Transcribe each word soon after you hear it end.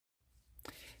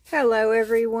Hello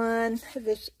everyone,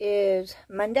 this is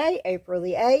Monday, April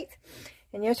the 8th,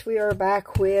 and yes, we are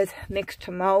back with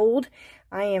Mix2Mold.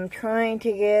 I am trying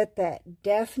to get that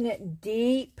definite,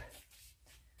 deep,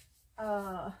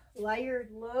 layered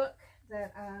look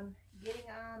that I'm getting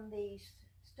on these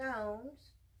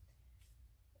stones,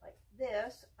 like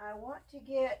this. I want to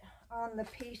get on the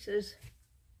pieces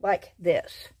like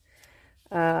this.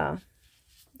 The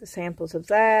samples of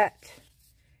that,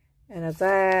 and of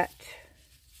that,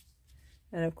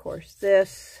 and of course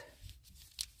this,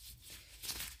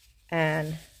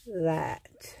 and that.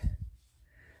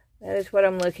 That is what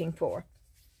I'm looking for.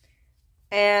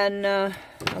 And I'm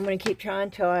going to keep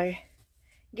trying till I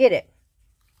get it.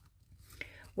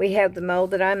 We have the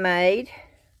mold that I made.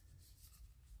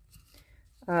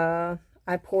 I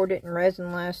poured it in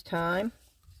resin last time.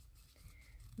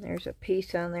 There's a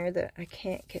piece on there that I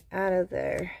can't get out of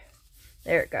there.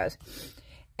 There it goes.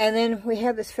 And then we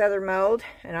have this feather mold,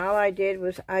 and all I did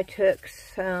was I took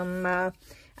some,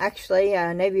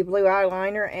 navy blue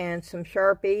eyeliner and some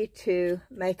Sharpie to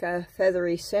make a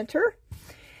feathery center.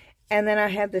 And then I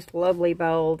have this lovely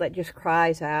bowl that just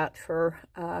cries out for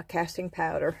casting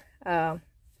powder. And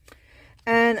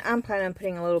I'm planning on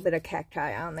putting a little bit of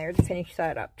cacti on there to finish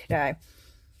that up today.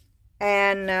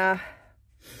 And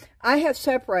I have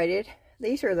separated,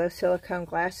 these are those silicone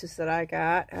glasses that I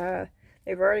got.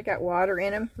 They've already got water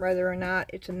in them. Whether or not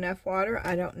it's enough water,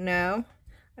 I don't know.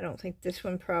 I don't think this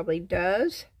one probably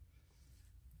does.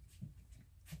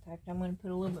 In fact, I'm going to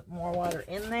put a little bit more water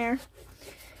in there.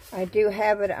 I do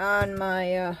have it on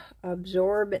my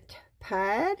absorbent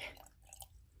pad.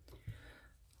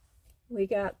 We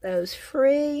got those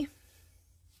free.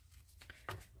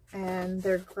 And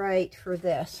they're great for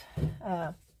this.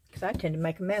 Because I tend to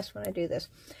make a mess when I do this.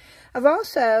 I've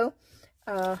also,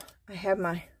 I have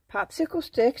my popsicle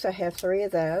sticks. I have 3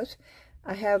 of those.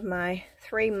 I have my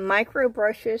 3 micro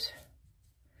brushes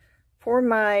for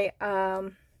my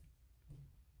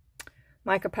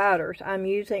mica powders. I'm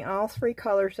using all 3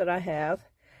 colors that I have.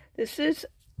 There's just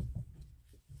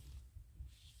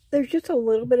a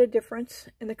little bit of difference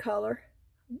in the color.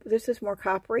 This is more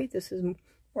coppery. This is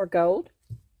more gold.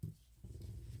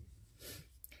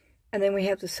 And then we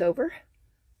have the silver.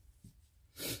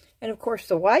 And of course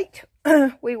the white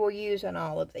we will use on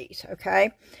all of these,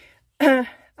 okay?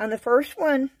 On the first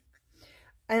one,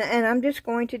 and I'm just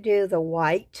going to do the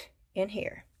white in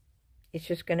here. It's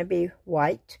just going to be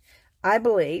white, I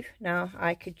believe. Now,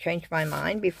 I could change my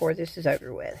mind before this is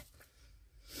over with.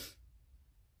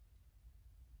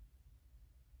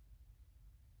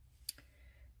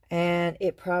 And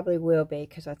it probably will be,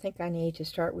 because I think I need to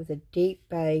start with a deep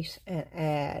base and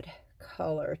add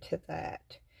color to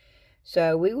that.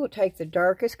 So we will take the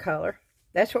darkest color.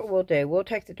 That's what we'll do. We'll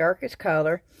take the darkest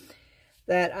color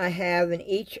that I have in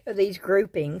each of these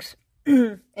groupings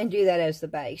and do that as the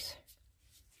base.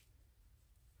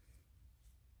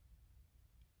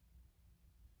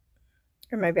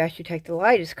 Or maybe I should take the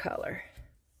lightest color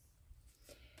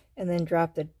and then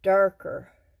drop the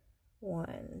darker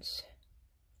ones.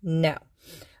 No.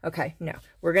 Okay, no.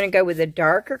 We're going to go with the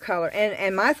darker color.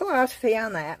 And my philosophy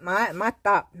on that, my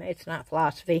thought, it's not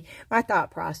philosophy, my thought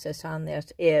process on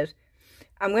this is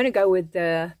I'm going to go with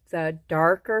the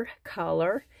darker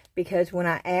color, because when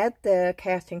I add the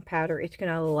casting powder, it's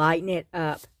going to lighten it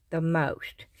up the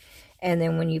most. And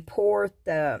then when you pour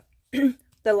the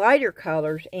lighter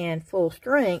colors in full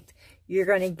strength, you're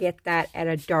going to get that at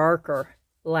a darker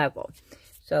level.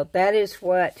 So that is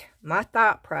what my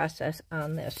thought process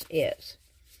on this is.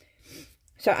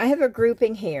 So I have a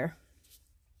grouping here.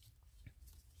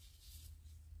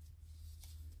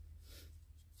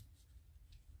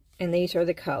 And these are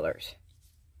the colors.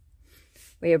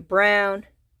 We have brown,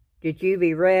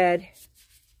 jujube red,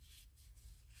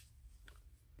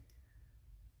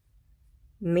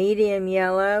 medium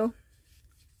yellow,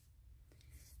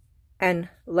 and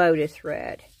lotus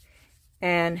red.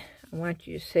 And I want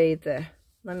you to see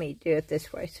let me do it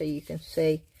this way so you can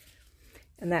see.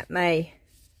 And that may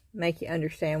make you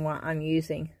understand why I'm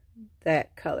using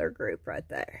that color group right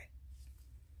there.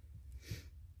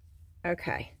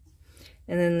 Okay.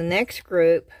 And then the next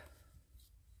group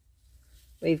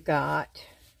we've got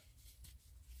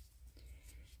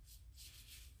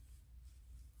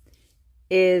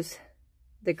is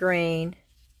the green,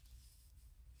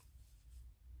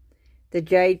 the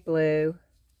jade blue,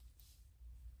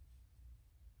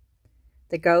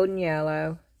 the golden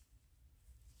yellow,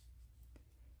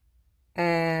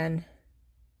 and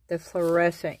the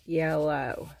fluorescent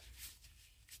yellow.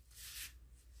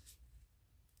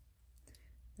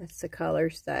 That's the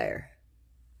colors there.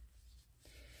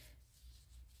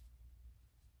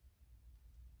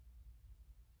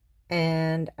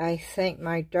 And I think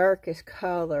my darkest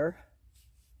color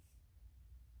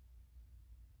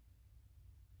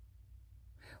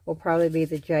will probably be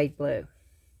the jade blue.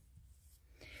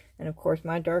 And of course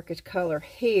my darkest color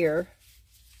here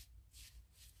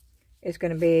is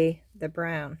going to be the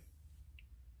brown.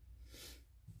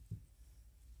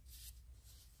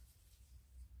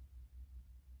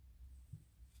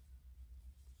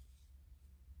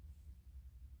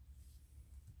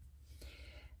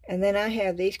 And then I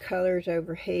have these colors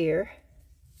over here.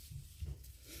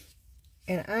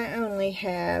 And I only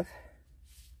have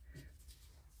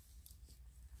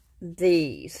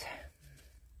these.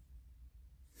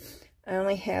 I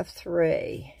only have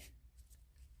 3.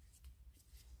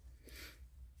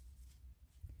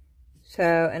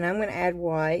 So, and I'm going to add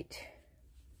white.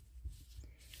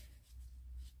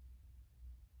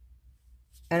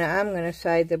 And I'm going to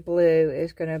say the blue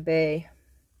is going to be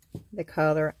the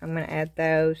color. I'm going to add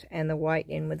those and the white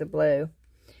in with the blue.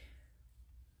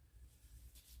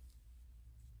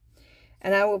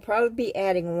 And I will probably be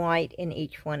adding white in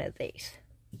each one of these.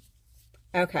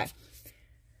 Okay.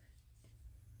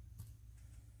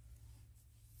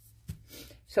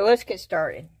 So let's get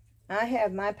started. I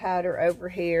have my powder over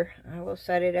here. I will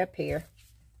set it up here.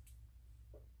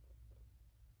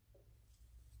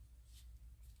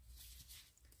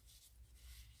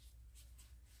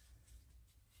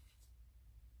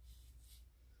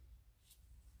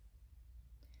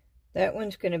 That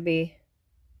one's going to be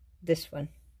this one.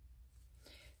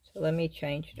 So let me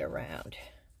change it around.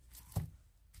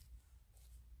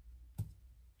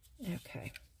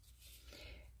 Okay.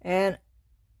 And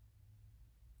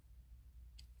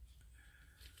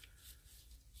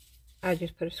I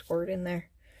just put a squirt in there.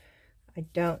 I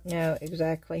don't know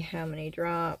exactly how many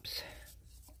drops,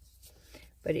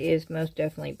 but it is most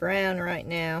definitely brown right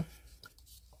now,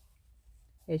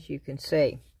 as you can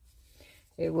see.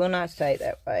 It will not stay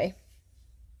that way.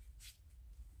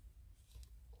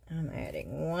 I'm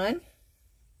adding 1,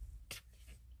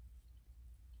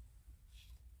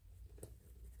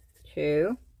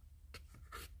 2,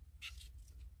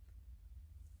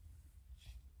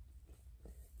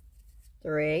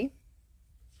 3,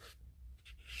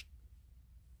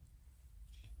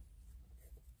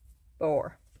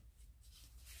 4.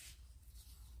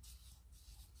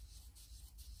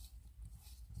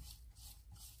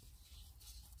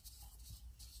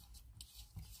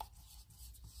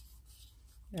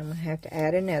 I'm going to have to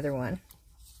add another one.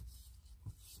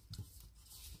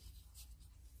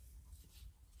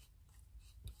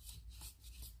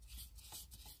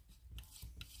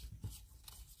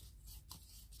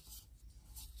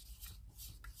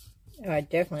 Oh, I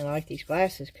definitely like these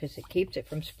glasses because it keeps it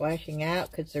from splashing out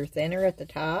because they're thinner at the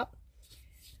top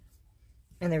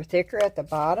and they're thicker at the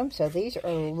bottom. So these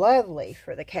are lovely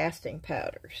for the casting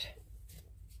powders.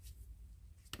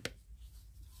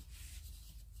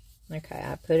 Okay,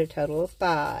 I put a total of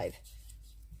 5.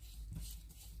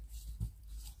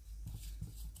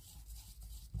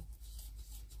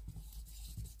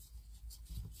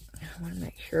 I want to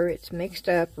make sure it's mixed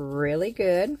up really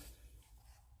good.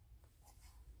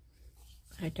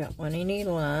 I don't want any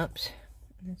lumps.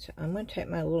 And so I'm going to take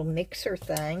my little mixer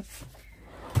thing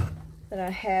that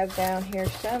I have down here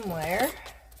somewhere.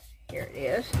 Here it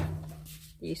is.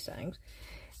 These things.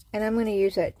 And I'm going to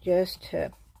use that just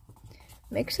to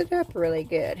mix it up really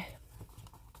good.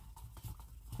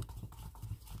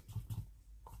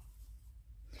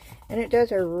 And it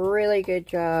does a really good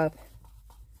job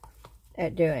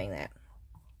at doing that.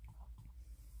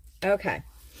 Okay.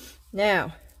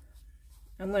 Now,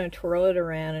 I'm going to twirl it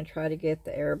around and try to get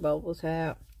the air bubbles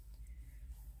out.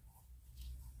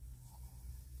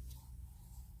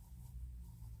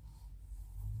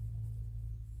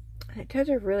 It does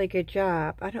a really good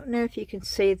job. I don't know if you can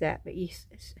see that, but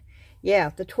yeah,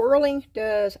 the twirling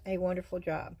does a wonderful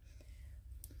job.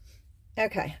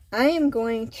 Okay, I am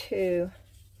going to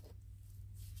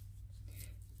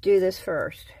do this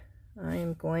first. I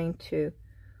am going to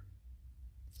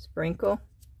sprinkle.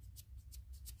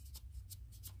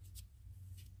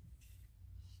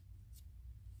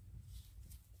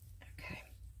 Okay,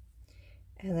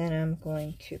 and then I'm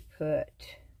going to put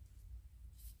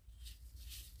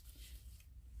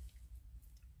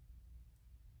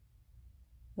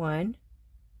one,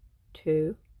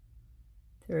 2,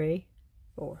 3,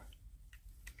 4.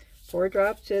 4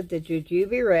 drops of the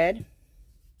jujube red.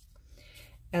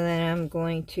 And then I'm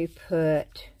going to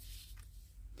put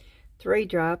 3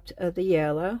 drops of the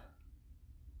yellow.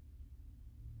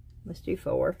 Let's do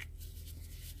 4.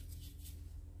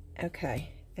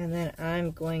 Okay. And then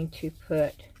I'm going to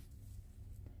put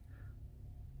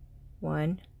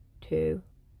 1, 2,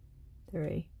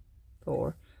 3,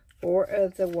 4. 4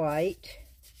 of the white.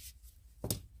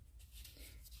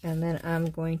 And then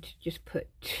I'm going to just put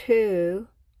 2,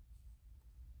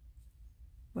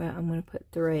 well, I'm going to put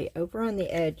 3 over on the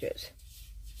edges.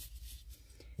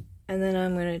 And then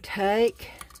I'm going to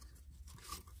take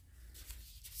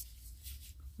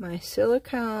my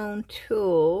silicone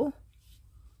tool.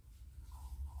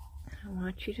 I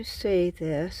want you to see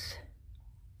this.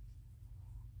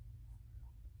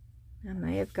 I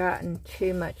may have gotten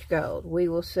too much gold. We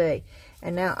will see.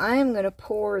 And now I am going to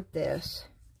pour this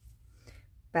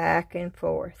back and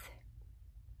forth.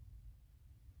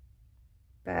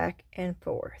 Back and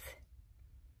forth.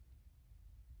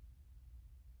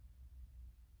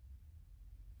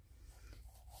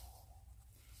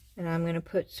 And I'm going to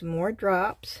put some more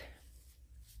drops.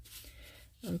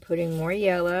 I'm putting more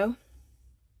yellow.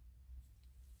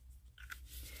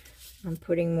 I'm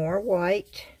putting more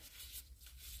white.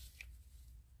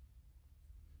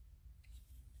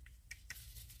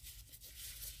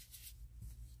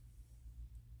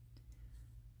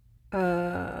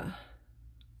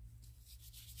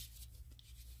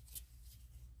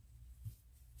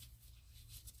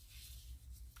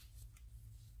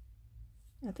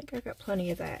 I think I got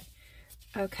plenty of that.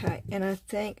 Okay, and I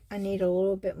think I need a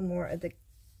little bit more of the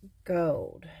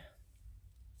gold.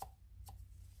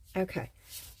 Okay,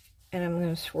 and I'm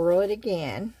going to swirl it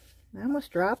again. I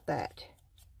almost dropped that.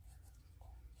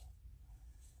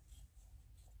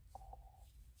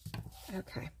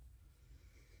 Okay.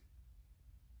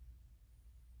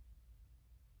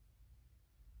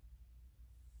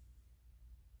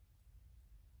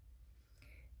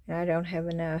 And I don't have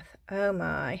enough. Oh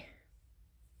my.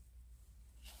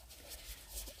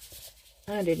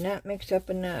 I did not mix up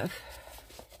enough.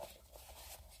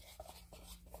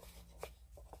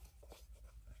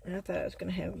 I thought I was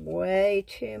going to have way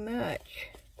too much.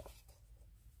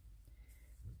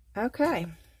 Okay.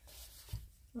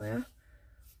 Well,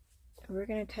 we're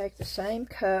going to take the same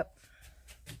cup.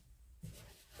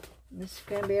 This is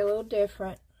going to be a little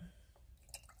different.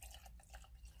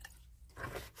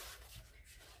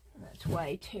 That's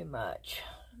way too much.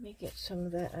 Let me get some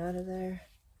of that out of there.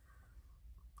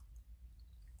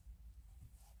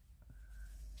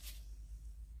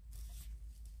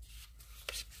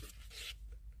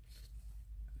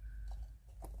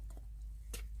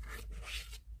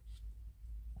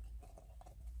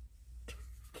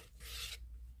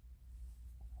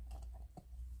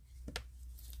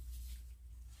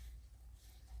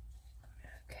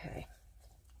 Okay.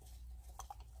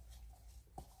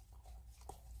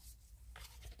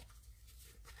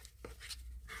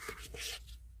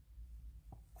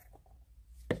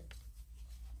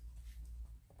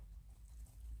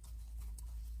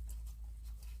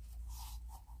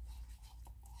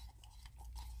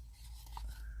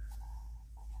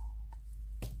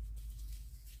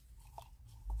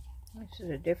 This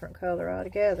is a different color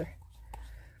altogether.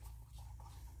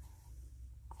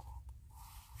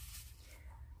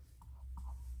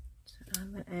 So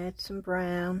I'm going to add some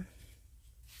brown.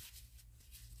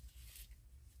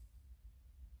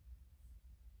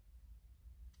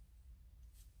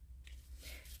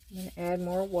 I'm going to add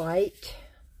more white.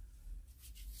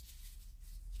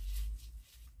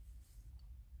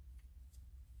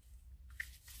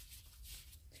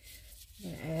 I'm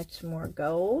going to add some more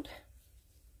gold.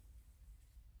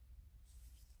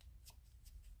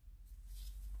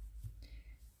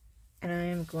 And I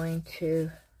am going to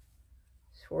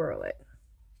swirl it.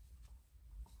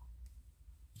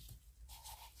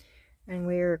 And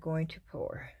we are going to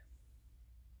pour.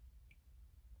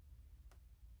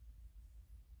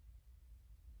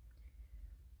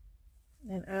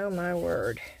 And oh my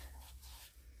word.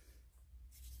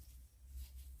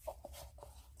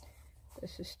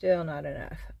 This is still not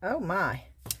enough. Oh my.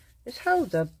 This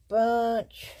holds a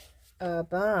bunch.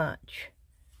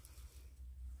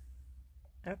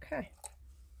 Okay,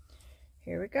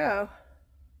 here we go.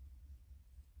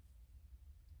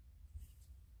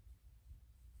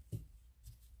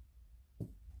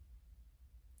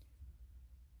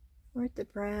 Where's the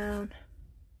brown?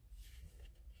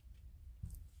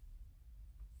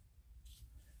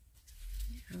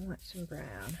 I want some brown.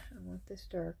 I want this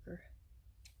darker.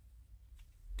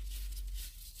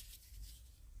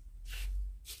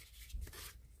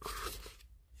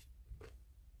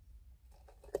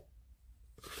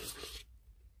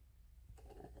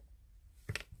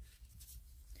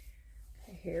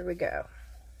 Here we go.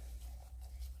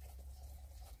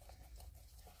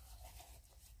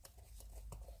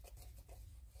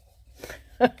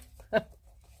 Okay.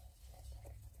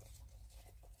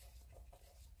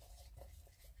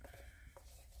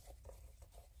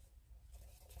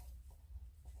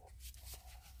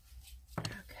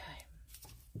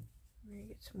 We're going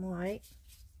to get some white.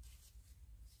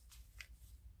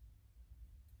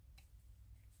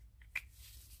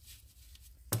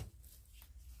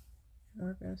 And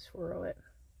we're going to swirl it.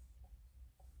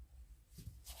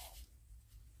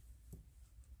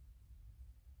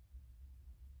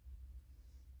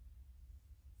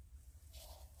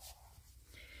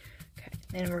 Okay,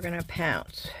 then we're going to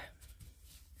pounce.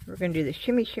 We're going to do the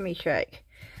shimmy, shimmy, shake.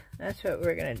 That's what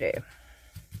we're going to do.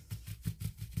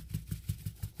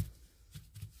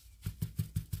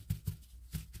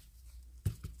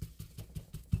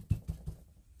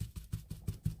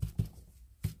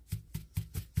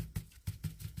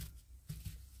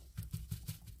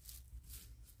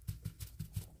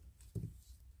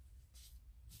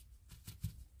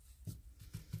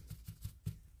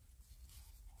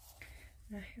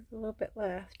 I have a little bit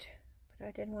left, but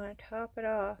I didn't want to top it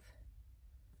off.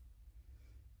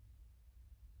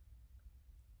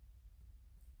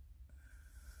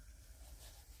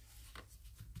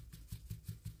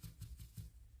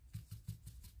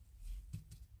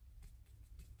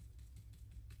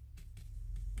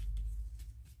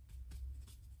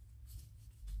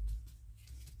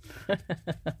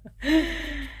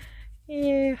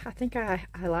 Yeah, I think I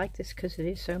like this because it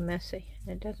is so messy.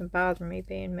 It doesn't bother me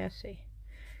being messy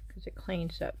because it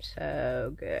cleans up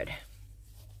so good.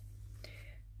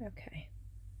 Okay.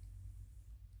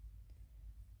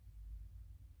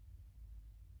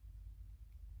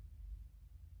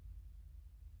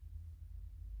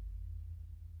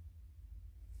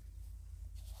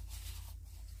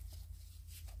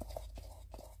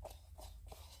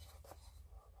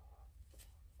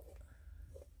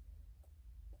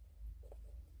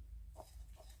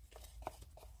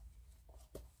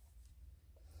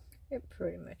 It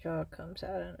pretty much all comes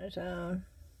out on its own.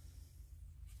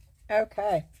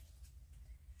 Okay.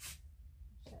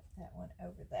 Set that one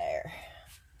over there.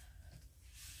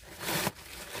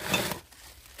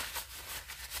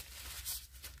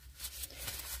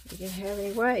 You didn't have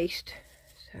any waste,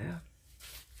 so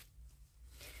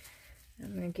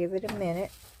I'm going to give it a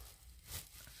minute.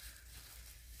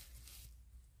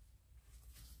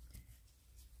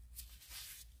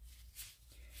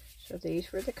 So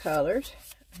these were the colors.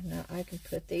 And now I can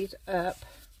put these up.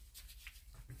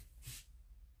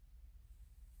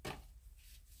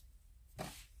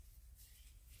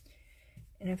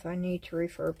 And if I need to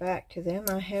refer back to them,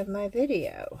 I have my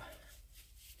video.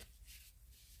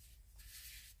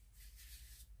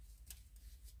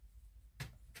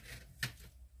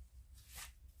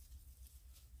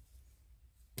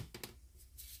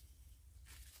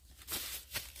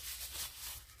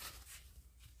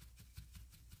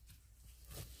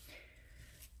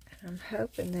 I'm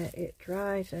hoping that it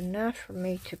dries enough for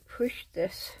me to push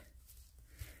this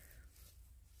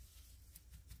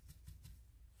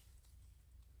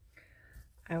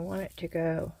I want it to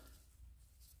go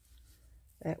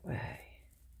that way.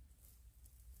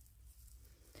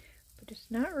 But it's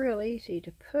not real easy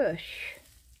to push.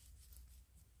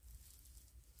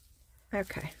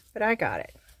 Okay, but I got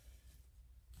it.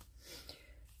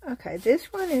 Okay,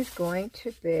 this one is going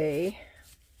to be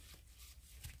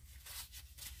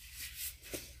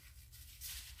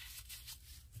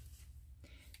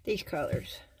these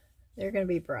colors. They're going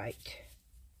to be bright.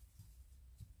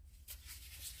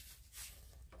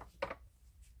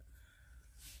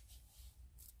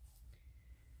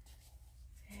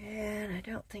 And I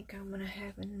don't think I'm going to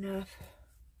have enough.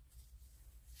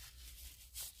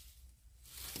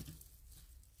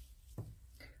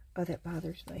 Oh, that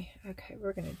bothers me. Okay,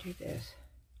 we're going to do this.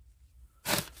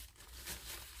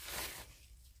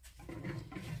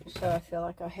 So I feel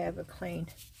like I have a clean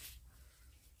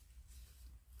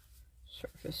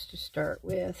surface to start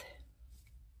with.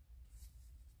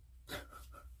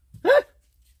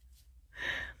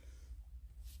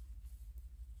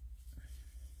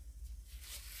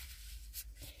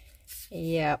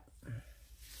 Yep.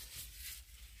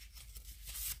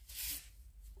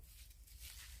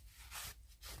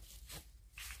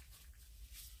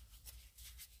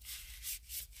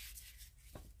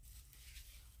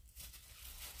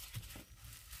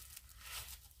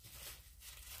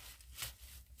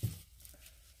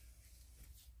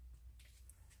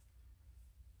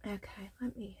 Okay,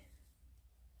 let me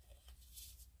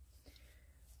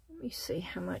see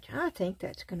how much. I think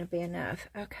that's going to be enough.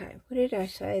 Okay, what did I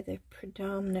say? The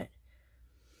predominant.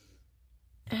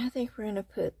 I think we're going to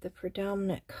put the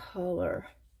predominant color.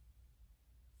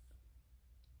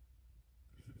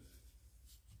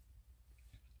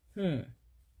 Okay,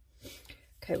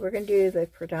 we're going to do the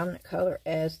predominant color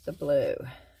as the blue.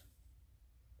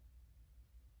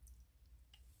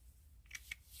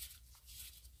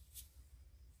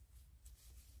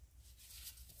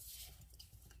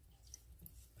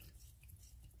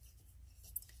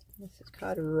 This is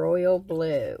called Royal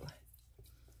Blue.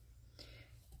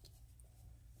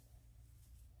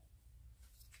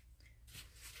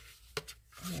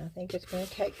 And I think it's going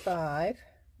to take 5,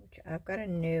 which I've got a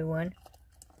new one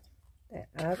that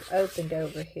I've opened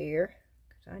over here,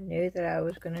 because I knew that I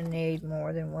was going to need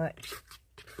more than what.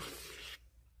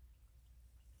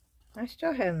 I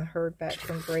still haven't heard back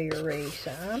from Bree or Reese,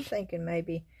 so I'm thinking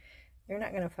maybe they're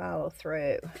not going to follow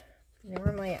through.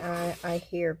 Normally I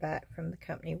hear back from the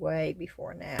company way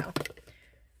before now,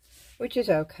 which is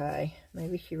okay.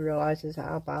 Maybe she realizes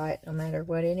I'll buy it no matter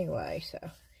what anyway, so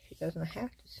she doesn't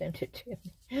have to send it to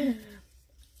me.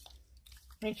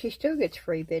 And she still gets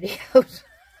free videos.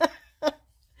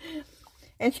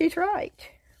 And she's right.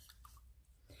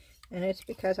 And it's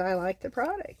because I like the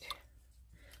product.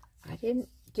 I didn't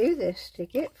do this to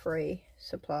get free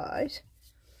supplies.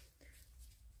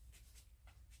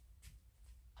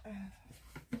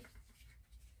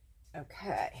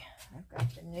 Okay, I've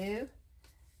got the new,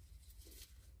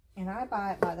 and I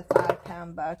buy it by the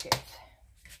 5-pound buckets.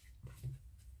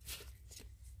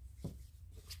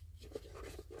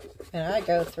 And I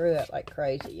go through it like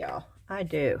crazy, y'all. I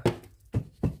do.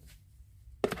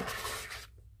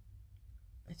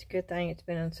 It's a good thing it's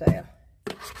been on sale.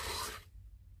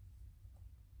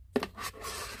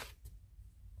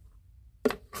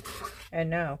 And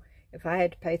no, if I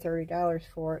had to pay $30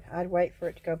 for it, I'd wait for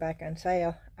it to go back on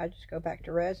sale. I'd just go back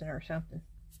to Resin or something.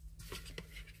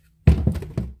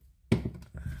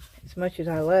 As much as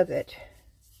I love it,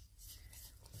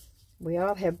 we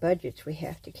all have budgets we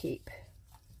have to keep.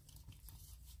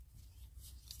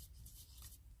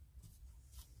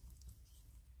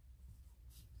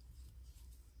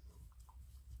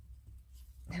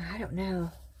 Now, I don't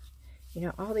know. You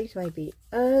know, all these may be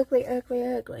ugly, ugly,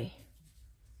 ugly.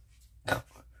 It's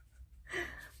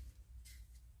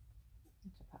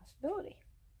a possibility.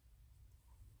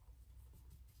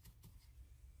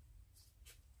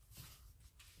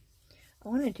 I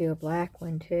want to do a black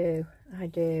one too. I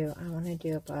do. I want to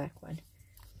do a black one.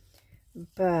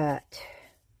 But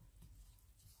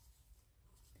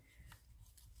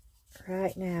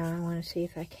right now I want to see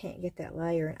if I can't get that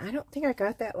layer. And I don't think I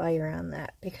got that layer on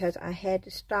that because I had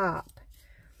to stop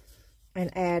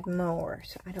and add more.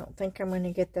 So I don't think I'm going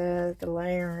to get the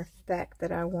layer effect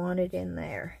that I wanted in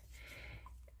there.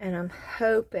 And I'm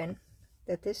hoping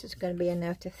that this is going to be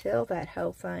enough to fill that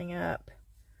whole thing up.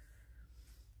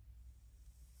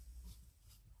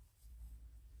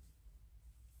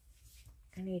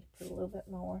 I need to put a little bit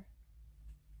more.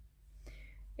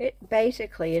 It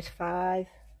basically is 5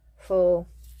 full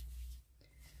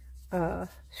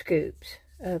scoops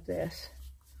of this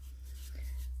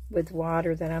with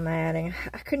water that I'm adding.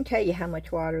 I couldn't tell you how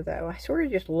much water though. I sort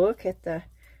of just look at the,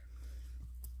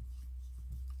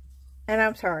 and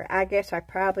I'm sorry, I guess I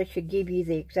probably should give you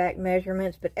the exact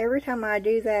measurements, but every time I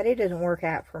do that, it doesn't work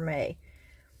out for me.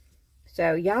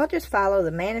 So y'all just follow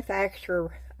the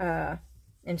manufacturer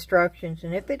instructions,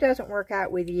 and if it doesn't work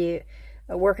out with you,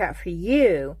 for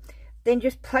you, then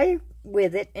just play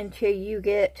with it until you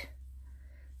get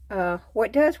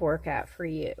what does work out for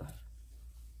you.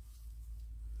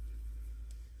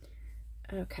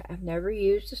 Okay, I've never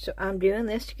used this, so I'm doing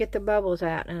this to get the bubbles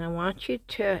out, and I want you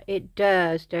to, it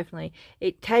does definitely,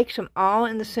 it takes them all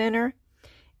in the center,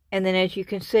 and then as you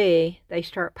can see, they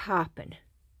start popping.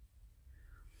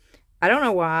 I don't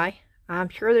know why. I'm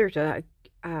sure there's a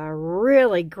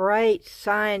really great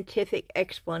scientific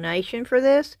explanation for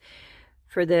this,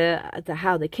 for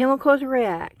how the chemicals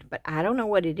react, but I don't know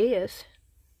what it is.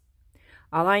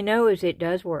 All I know is it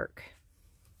does work.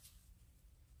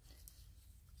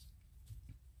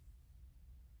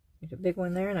 There's a big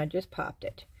one there, and I just popped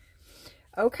it.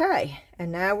 Okay,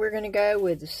 and now we're going to go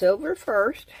with the silver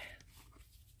first.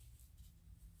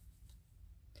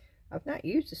 I've not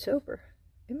used the silver.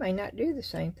 It may not do the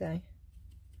same thing.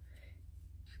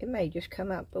 It may just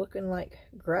come out looking like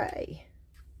gray.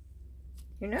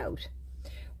 Who knows?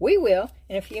 We will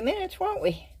in a few minutes, won't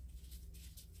we?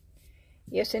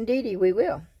 Yes, indeedy, we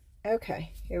will.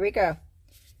 Okay, here we go.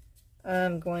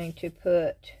 I'm going to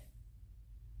put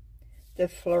the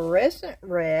fluorescent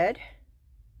red,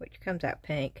 which comes out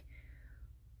pink.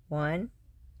 1,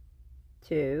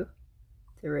 2,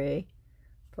 3,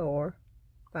 4,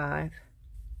 5,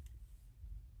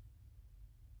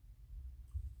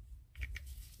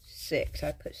 6.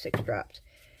 I put 6 drops.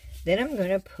 Then I'm going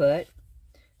to put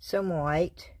some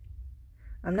white.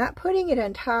 I'm not putting it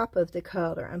on top of the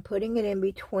color. I'm putting it in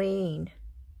between.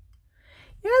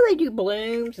 You know, they do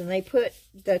blooms and they put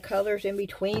the colors in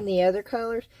between the other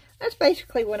colors. That's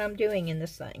basically what I'm doing in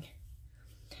this thing.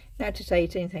 Not to say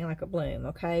it's anything like a bloom,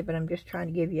 okay? But I'm just trying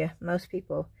to give you, most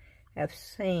people have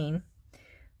seen.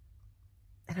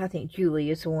 And I think Julie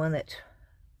is the one that's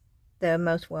the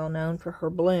most well known for her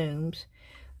blooms.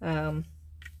 And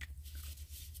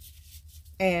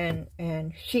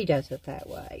she does it that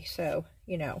way. So,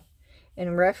 you know,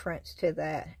 in reference to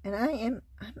that. And I'm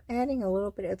adding a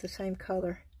little bit of the same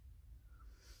color.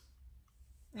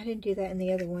 I didn't do that in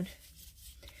the other one,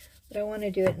 but I want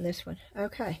to do it in this one.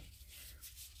 Okay.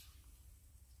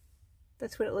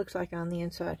 That's what it looks like on the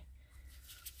inside.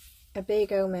 A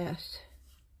big old mess.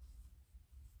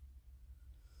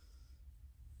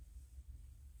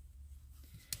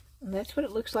 And that's what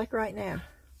it looks like right now.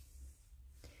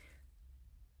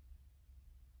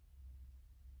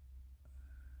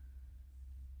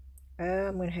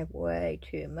 I'm going to have way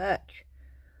too much.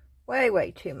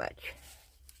 Way too much.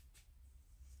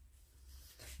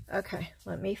 Okay,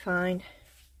 let me find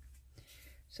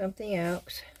something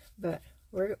else, but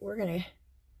we're gonna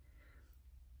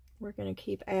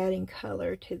keep adding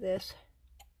color to this.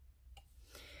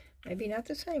 Maybe not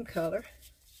the same color,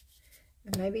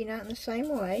 and maybe not in the same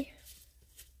way.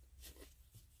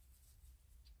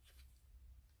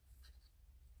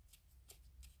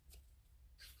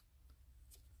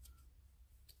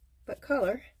 But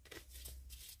color.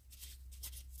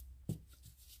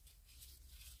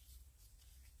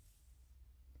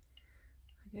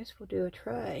 I guess we'll do a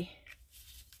tray.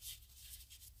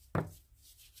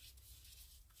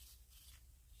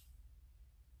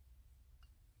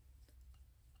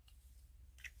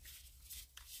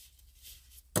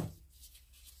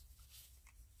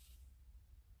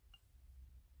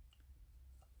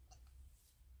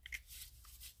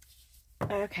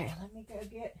 Okay, let me go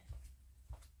get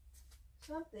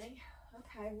something.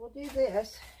 Okay, we'll do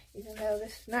this, even though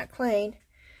this is not clean.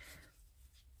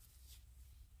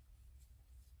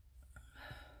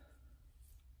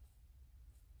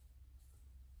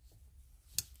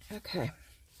 Okay,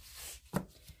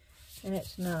 and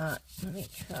it's not, let me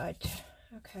try to,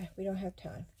 okay, we don't have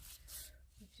time.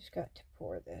 We just got to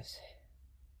pour this.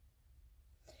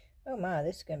 Oh my,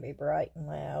 this is going to be bright and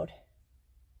loud.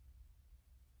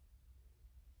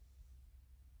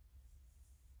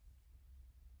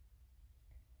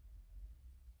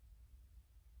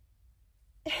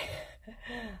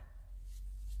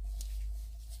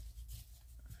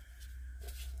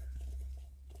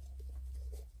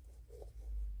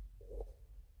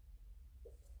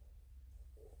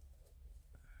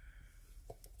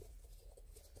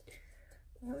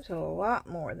 That was a lot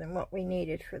more than what we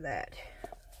needed for that.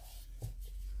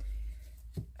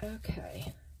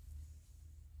 Okay.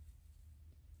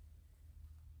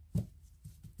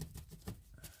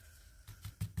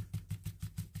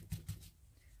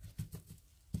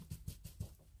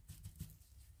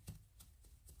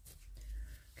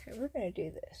 Okay, we're going to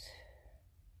do this.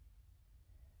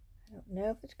 I don't know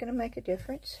if it's going to make a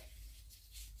difference.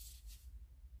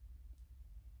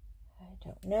 I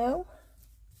don't know.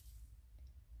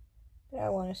 But I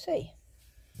want to see.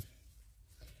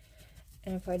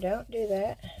 And if I don't do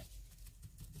that,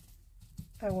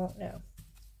 I won't know.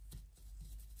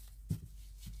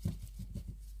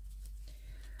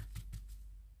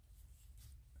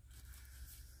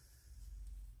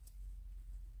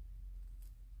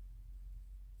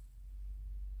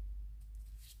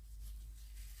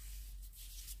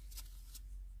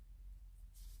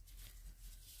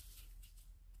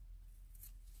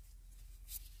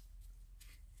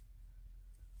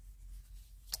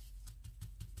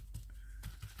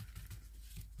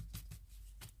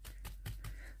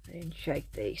 I didn't shake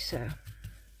these, so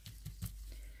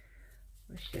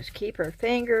let's just keep our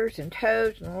fingers and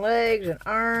toes and legs and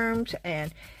arms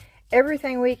and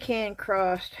everything we can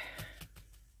crossed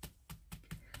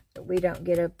so we don't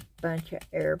get a bunch of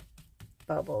air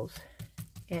bubbles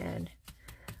in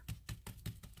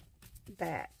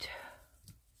that.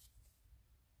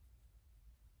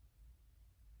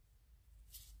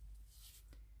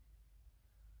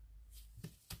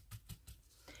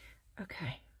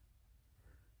 Okay.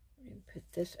 Put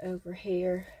this over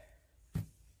here. I'm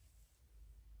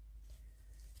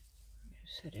going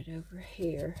to set it over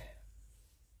here.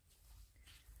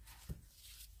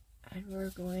 And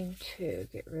we're going to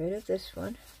get rid of this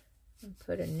one and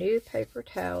put a new paper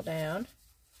towel down.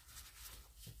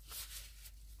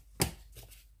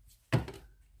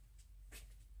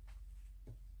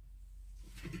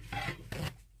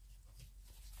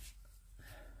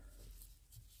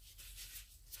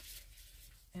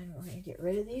 And we're going to get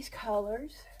rid of these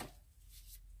colors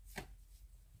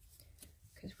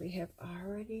because we have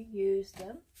already used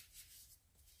them.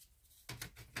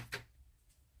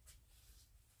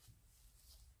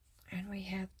 And we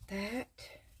have that.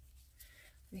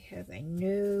 We have a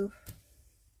new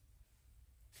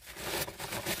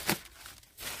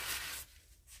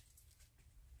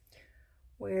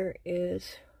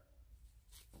is.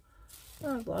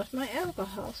 Oh, I've lost my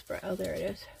alcohol spray. Oh, there it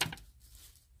is.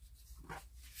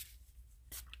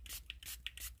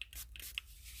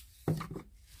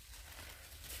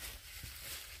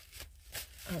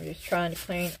 I'm just trying to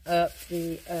clean up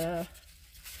the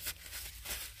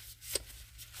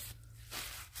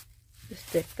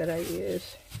stick that I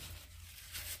use.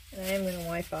 And I am going to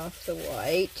wipe off the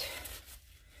white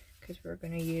because we're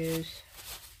going to use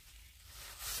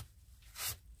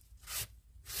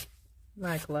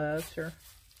my gloves. Or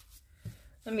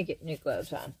let me get new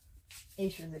gloves on.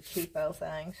 These are the cheapo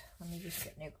things. Let me just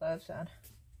get new gloves on.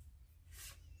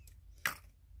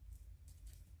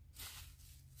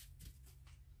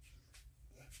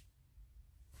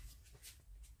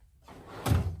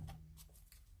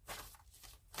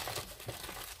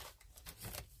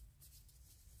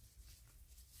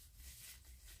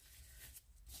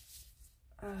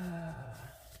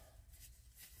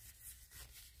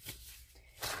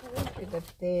 These are the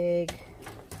big.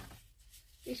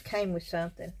 These came with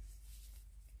something.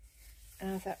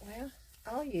 And I thought, well,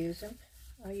 I'll use them.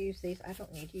 I'll use these. I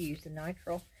don't need to use the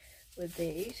nitrile with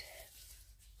these.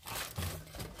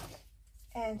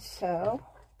 And so,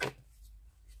 okay,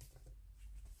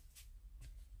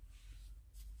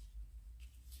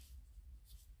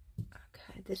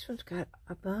 this one's got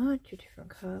a bunch of different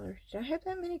colors. Did I have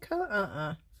that many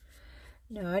colors?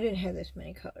 No, I didn't have this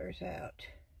many colors out.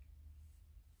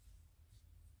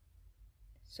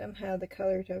 Somehow the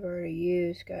colors I've already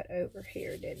used got over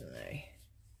here, didn't they?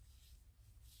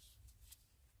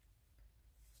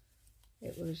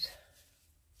 It was...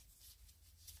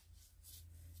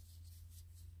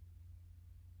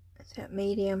 Is that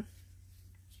medium?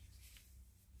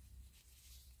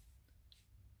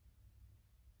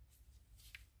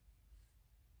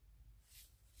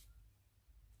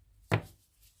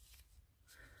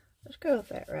 Let's go with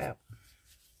that route.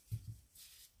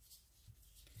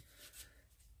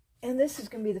 And this is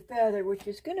going to be the feather, which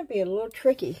is going to be a little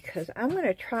tricky because I'm going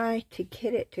to try to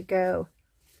get it to go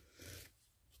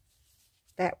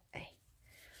that way.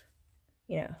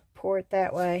 You know, pour it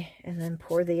that way and then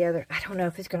pour the other. I don't know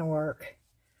if it's going to work.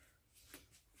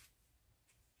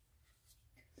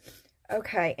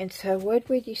 Okay, and so would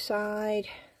we decide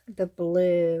the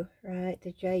blue, right?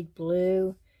 The jade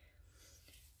blue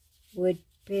would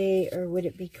be, or would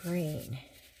it be green?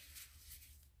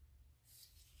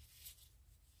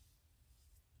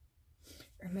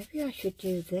 Or maybe I should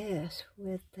do this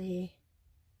with the...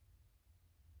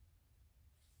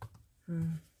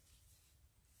 Now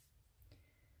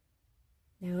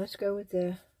let's go with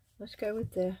the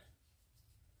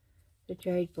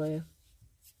jade blue.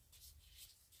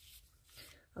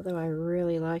 Although I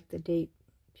really like the deep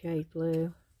jade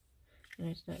blue, and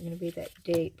it's not going to be that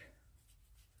deep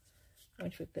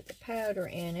once we put the powder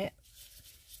in it.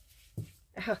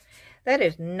 Oh, that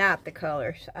is not the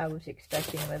colors I was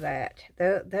expecting with that.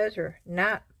 Those are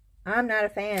not, I'm not a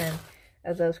fan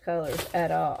of those colors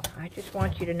at all. I just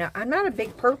want you to know, I'm not a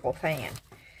big purple fan.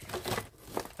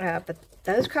 But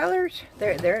those colors,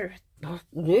 they're oh,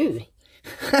 dude.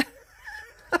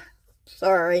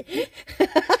 Sorry.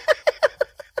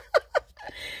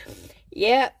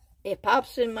 Yep, it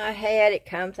pops in my head, it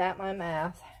comes out my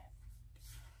mouth.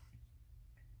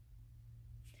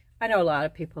 I know a lot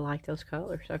of people like those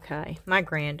colors, okay? My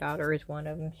granddaughter is one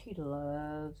of them. She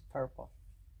loves purple.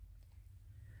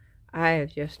 I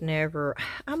have just never...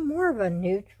 I'm more of a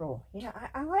neutral. You know,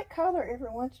 I like color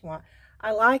every once in a while. I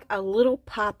like a little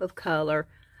pop of color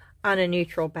on a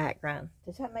neutral background.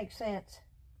 Does that make sense?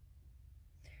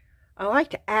 I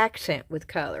like to accent with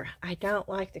color. I don't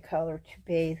like the color to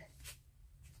be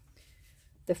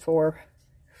the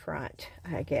forefront,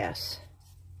 I guess.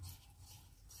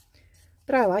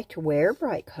 But I like to wear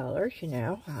bright colors, you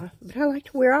know. But I like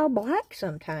to wear all black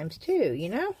sometimes, too, you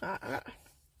know.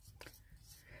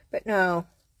 But no,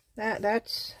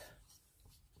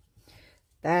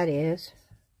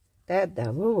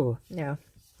 ooh, no.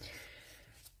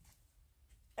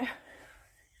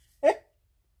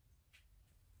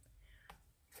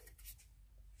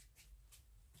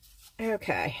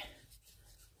 Okay.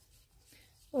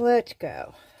 Let's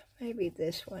go. Maybe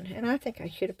this one. And I think I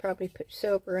should have probably put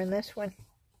silver in this one.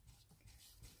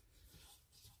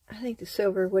 I think the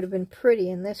silver would have been pretty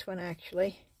in this one,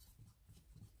 actually.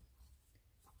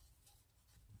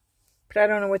 But I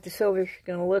don't know what the silver is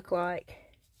going to look like.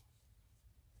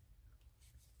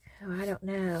 Oh, I don't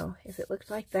know. If it looks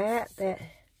like that...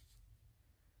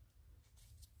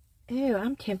 Ew,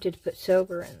 I'm tempted to put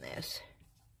silver in this.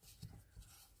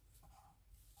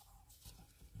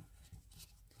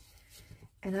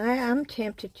 And I'm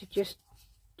tempted to just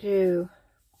do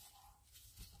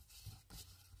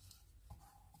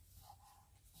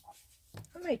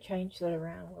I may change that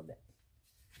around a little bit.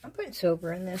 I'm putting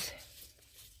silver in this.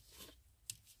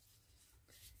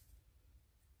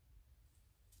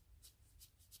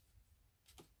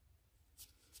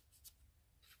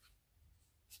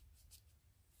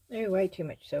 There's way too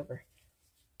much silver.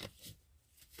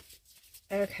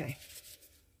 Okay.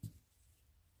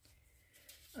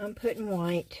 I'm putting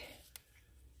white.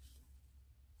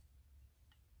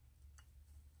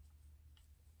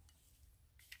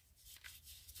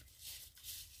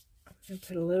 I'm going to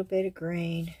put a little bit of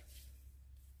green.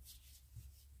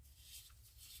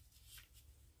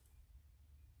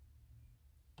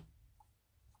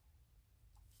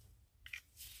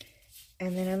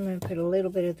 And then I'm going to put a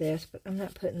little bit of this, but I'm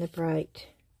not putting the bright.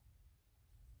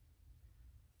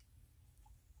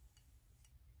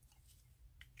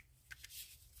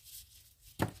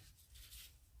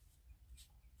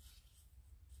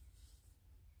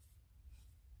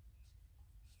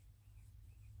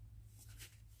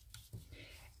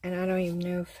 And I don't even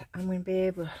know if I'm going to be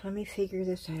able to, let me figure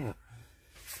this out.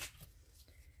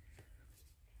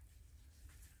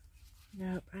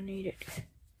 Nope, I need it.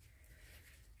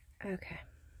 Okay.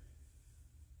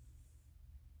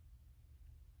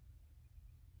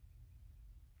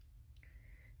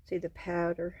 See the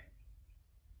powder?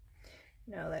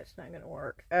 No, that's not going to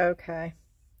work. Okay.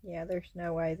 Yeah, there's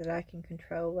no way that I can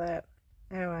control that.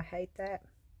 Oh, I hate that.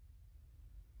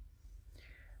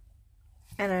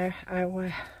 And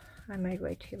I made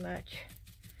way too much.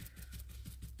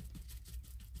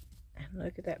 And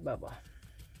look at that bubble.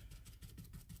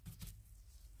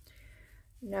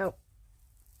 Nope.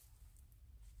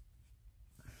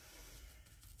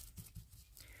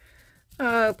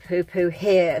 Oh, poo-poo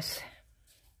hiss.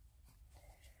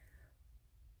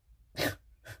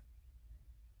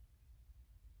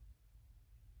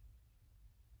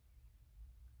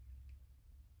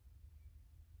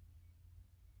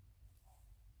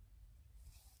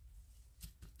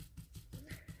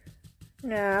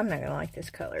 No, I'm not going to like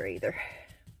this color either.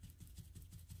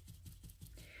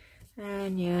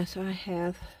 And yes, I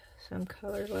have some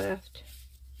color left.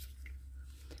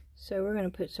 So we're going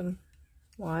to put some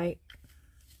white.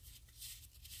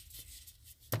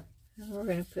 And we're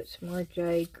going to put some more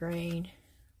jade green.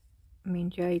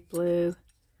 Jade blue.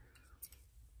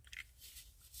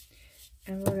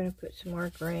 And we're going to put some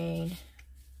more green.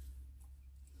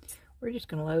 We're just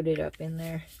going to load it up in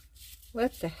there.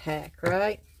 What the heck,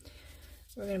 right?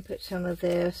 We're going to put some of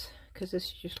this, because this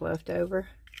is just leftover.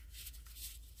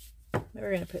 We're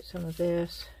going to put some of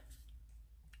this.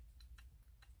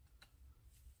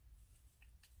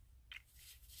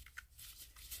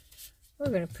 We're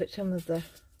going to put some of the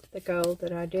gold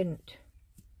that I didn't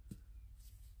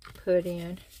put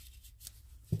in.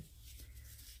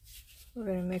 We're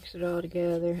going to mix it all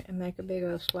together and make a big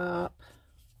old slop.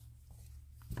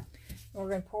 We're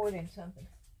going to pour it in something.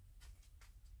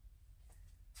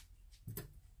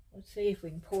 Let's see if we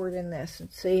can pour it in this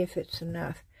and see if it's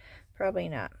enough. Probably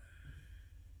not.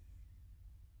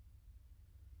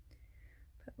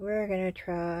 But we're going to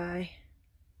try.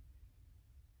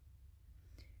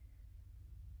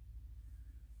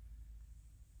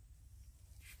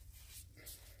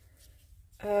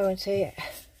 Oh, and see,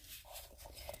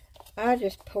 I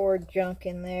just poured junk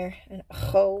in there, and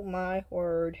oh my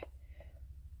word.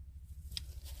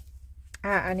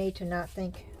 I need to not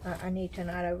think, I need to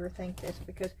not overthink this,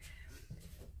 because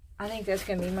I think that's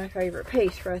going to be my favorite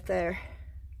piece right there.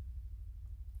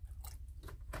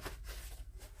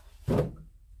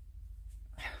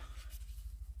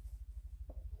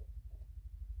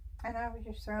 And I was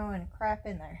just throwing crap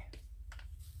in there.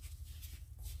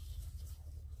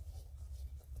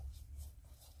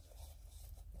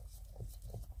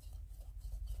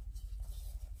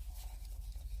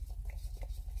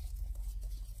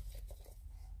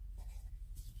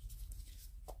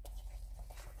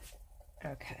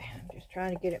 Okay, I'm just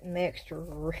trying to get it mixed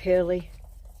really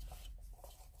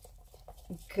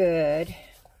good.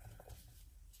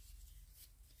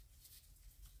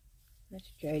 That's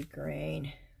jade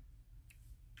green.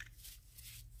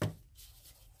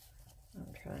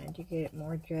 I'm trying to get it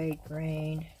more jade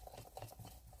green.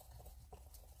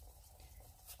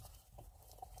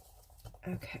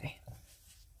 Okay.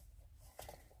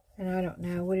 And I don't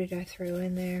know, what did I throw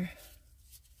in there?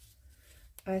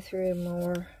 I threw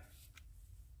more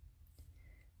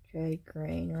jade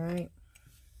green, right?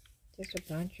 Just a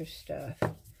bunch of stuff.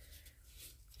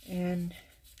 And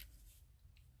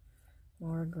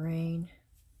more green.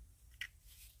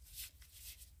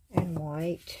 And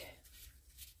white.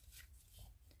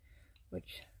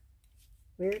 Which,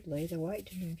 weirdly, the white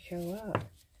didn't even show up.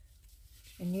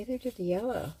 And neither did the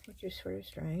yellow, which is sort of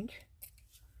strange.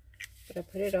 But I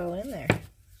put it all in there.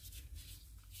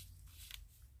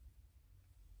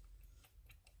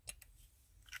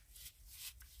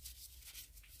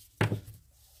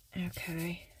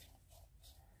 Okay.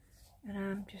 And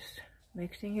I'm just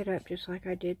mixing it up just like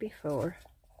I did before.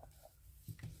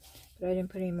 But I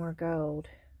didn't put any more gold.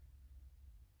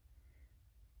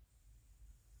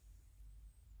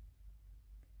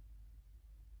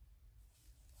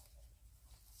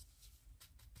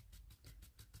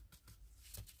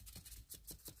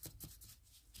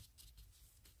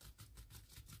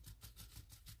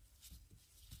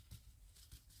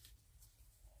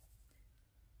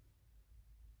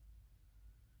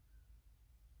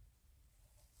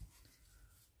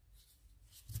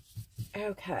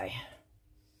 Okay.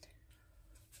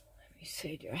 Let me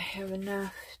see, do I have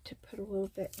enough to put a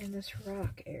little bit in this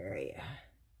rock area?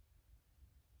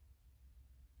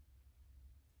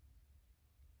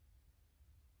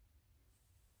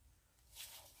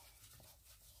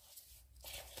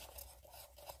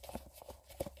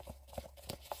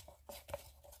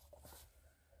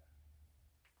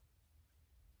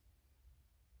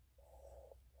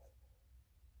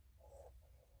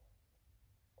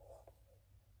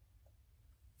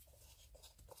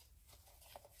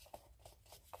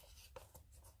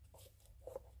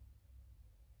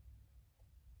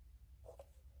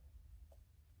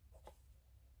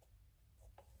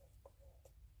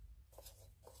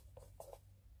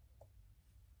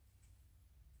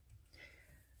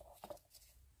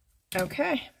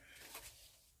 Okay.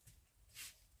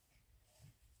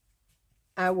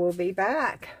 I will be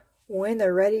back when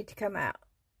they're ready to come out.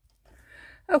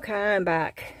 Okay, I'm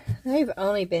back. They've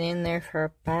only been in there for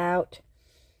about,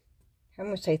 I'm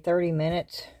going to say 30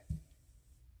 minutes.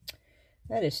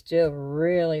 That is still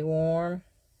really warm.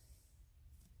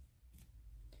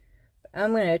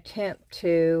 I'm going to attempt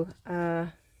to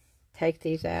take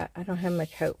these out. I don't have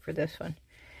much hope for this one.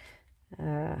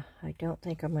 I don't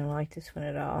think I'm going to like this one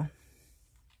at all.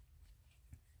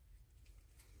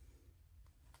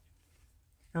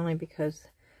 Only because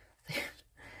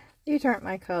these aren't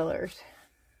my colors.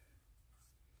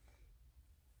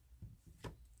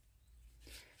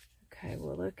 Okay,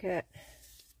 we'll look at,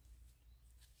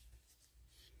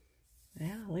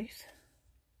 well, at least,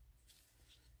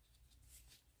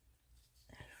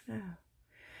 I don't know.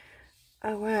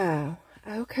 Oh, wow.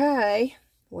 Okay.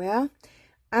 Well,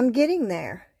 I'm getting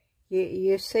there.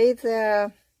 You see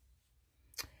the,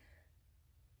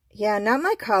 yeah, not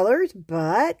my colors,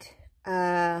 but,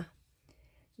 yeah,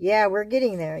 we're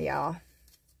getting there, y'all.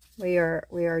 We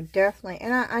are definitely,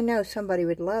 and I know somebody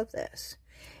would love this.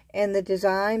 And the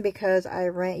design, because I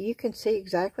ran, you can see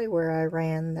exactly where I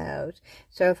ran those.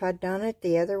 So if I'd done it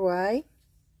the other way,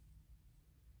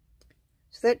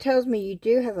 so that tells me you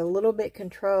do have a little bit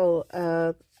control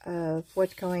of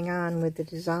what's going on with the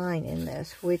design in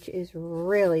this, which is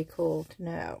really cool to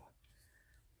know.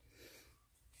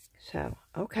 So,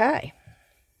 okay.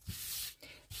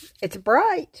 It's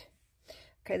bright.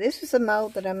 Okay, this is the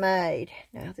mold that I made.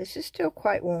 Now, this is still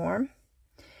quite warm.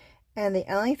 And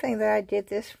the only thing that I did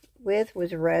this with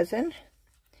was resin.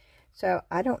 So,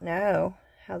 I don't know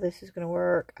how this is going to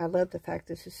work. I love the fact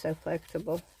this is so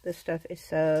flexible. This stuff is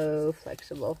so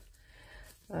flexible.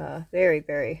 Very,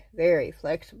 very, very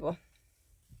flexible.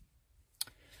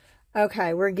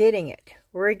 Okay, we're getting it.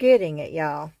 We're getting it,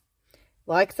 y'all.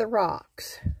 Like the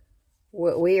rocks.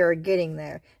 We are getting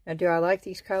there. Now, do I like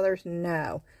these colors?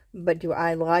 No. But do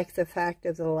I like the fact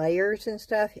of the layers and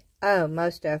stuff? Oh,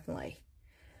 most definitely.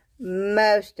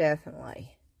 Most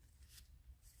definitely.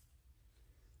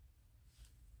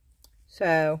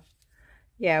 So,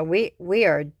 yeah, we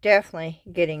are definitely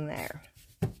getting there.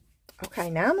 Okay,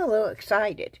 now I'm a little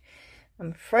excited.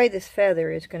 I'm afraid this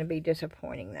feather is going to be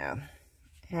disappointing, though.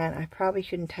 And I probably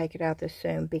shouldn't take it out this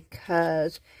soon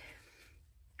because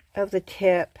of the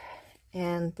tip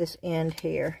and this end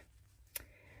here.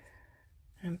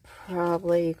 I'm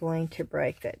probably going to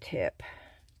break that tip.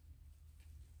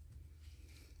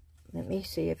 Let me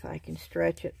see if I can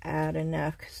stretch it out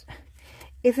enough. 'Cause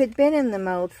if it'd been in the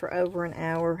mold for over an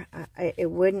hour,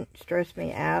 it wouldn't stress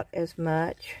me out as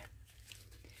much.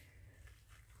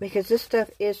 Because this stuff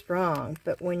is strong.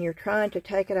 But when you're trying to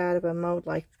take it out of a mold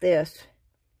like this,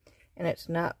 and it's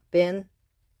not been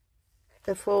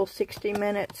the full 60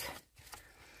 minutes,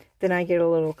 then I get a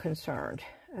little concerned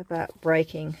about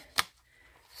breaking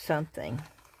something.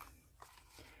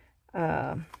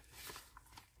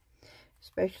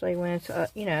 Especially when it's,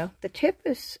 you know, the tip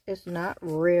is not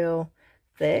real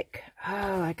thick.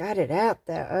 Oh, I got it out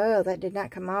though. Oh, that did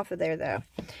not come off of there though.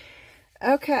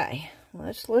 Okay,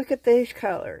 let's look at these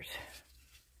colors.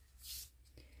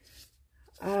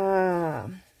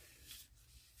 Okay,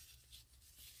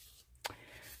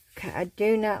 I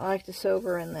do not like the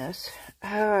silver in this.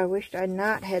 Oh, I wished I'd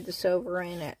not had the silver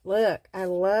in it. Look, I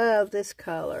love this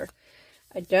color.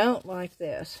 I don't like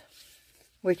this,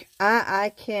 which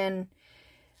I can,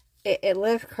 it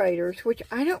left craters, which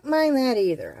I don't mind that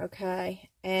either, okay?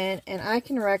 And I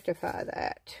can rectify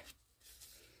that.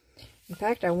 In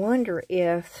fact, I wonder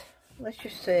if, let's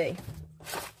just see.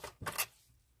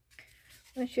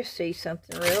 Let's just see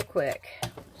something real quick.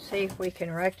 See if we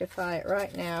can rectify it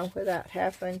right now without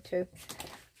having to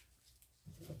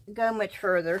go much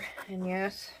further. And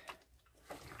yes,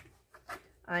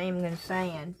 I am going to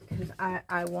sand because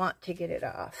I want to get it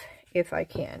off if I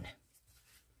can.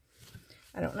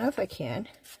 I don't know if I can.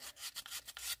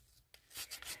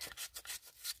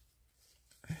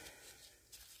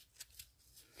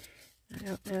 I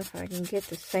don't know if I can get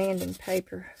the sanding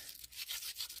paper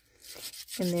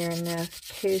in there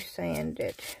enough to sand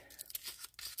it.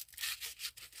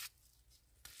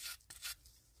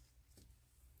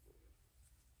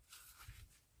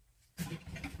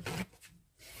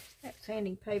 That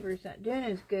sanding paper is not doing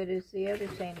as good as the other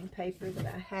sanding paper that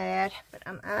I had, but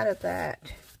I'm out of that.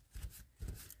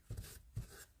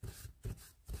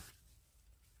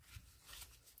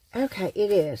 Okay,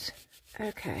 it is.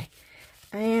 Okay,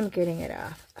 I am getting it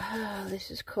off. Oh,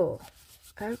 this is cool.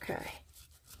 Okay.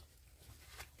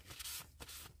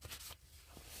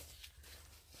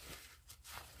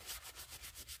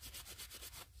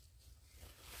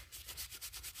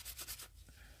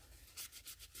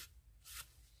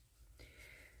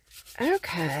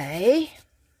 Okay.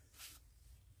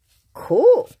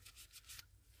 Cool.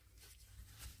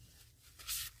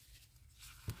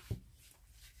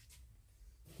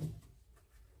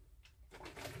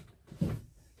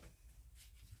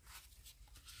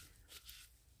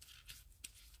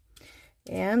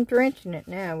 Yeah, I'm drenching it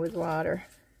now with water.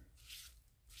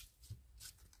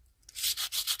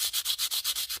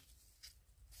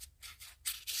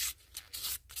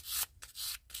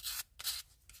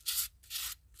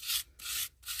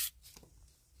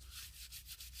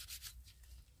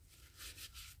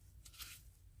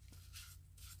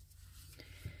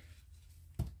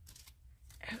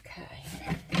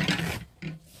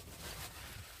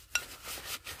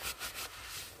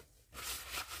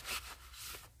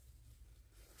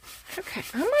 Okay,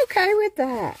 I'm okay with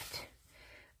that.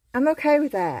 I'm okay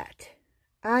with that.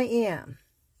 I am.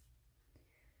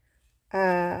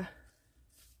 And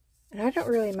I don't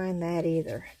really mind that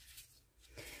either.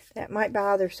 That might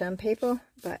bother some people,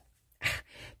 but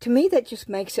to me that just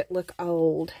makes it look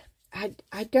old.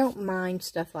 I don't mind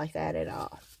stuff like that at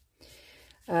all.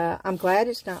 I'm glad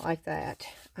it's not like that.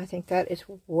 I think that is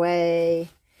way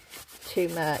too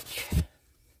much.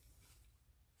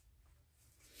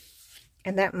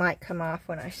 And that might come off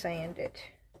when I sand it.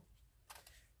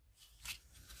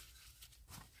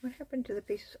 What happened to the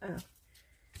pieces? Oh,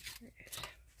 there it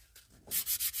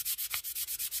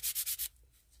is.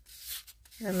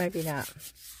 Or maybe not.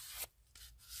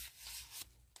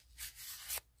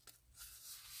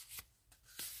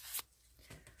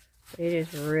 It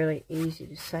is really easy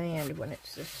to sand when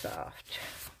it's this soft.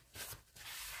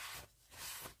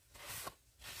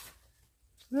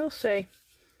 We'll see.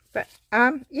 But,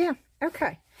 yeah,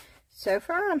 okay. So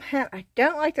far, I'm happy. I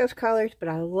don't like those colors, but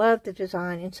I love the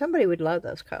design, and somebody would love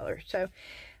those colors. So,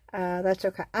 that's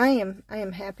okay. I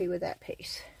am happy with that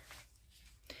piece.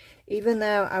 Even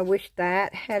though I wish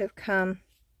that had have come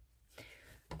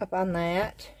up on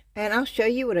that. And I'll show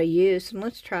you what I used, and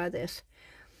let's try this.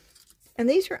 And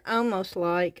these are almost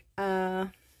like,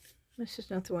 this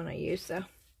is not the one I used, though.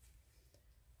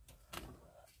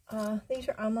 These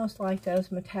are almost like those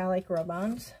metallic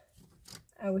rub-ons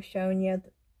I was showing you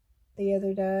the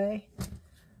other day.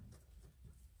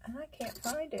 And I can't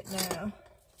find it now.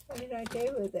 What did I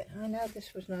do with it? I know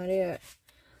this was not it.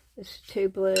 This is too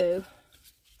blue.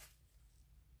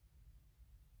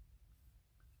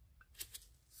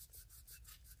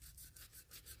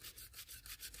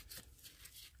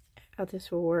 How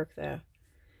this will work though.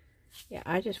 Yeah,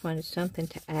 I just wanted something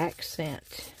to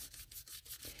accent.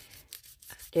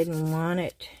 Didn't want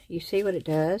it. You see what it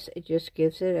does? It just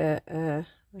gives it a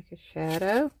like a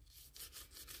shadow.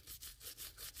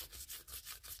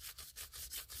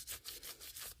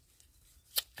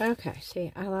 Okay,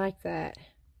 see, I like that.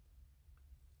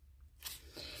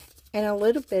 And a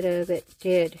little bit of it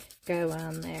did go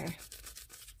on there.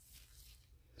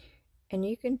 And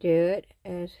you can do it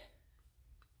as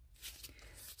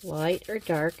light or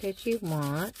dark as you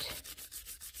want.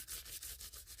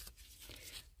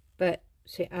 But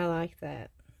see, I like that.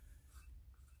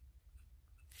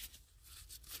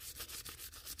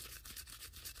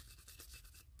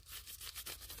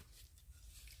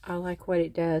 I like what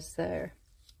it does there.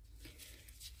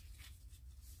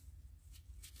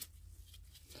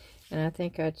 And I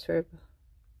think I'd sort of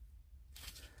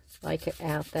like it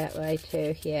out that way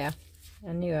too. Yeah,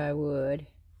 I knew I would.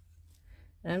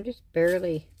 And I'm just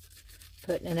barely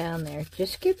putting it on there.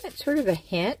 Just giving it sort of a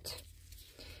hint.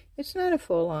 It's not a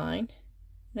full line.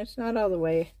 And it's not all the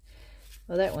way.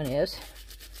 Well, that one is.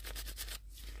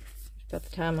 Just about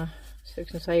the time I was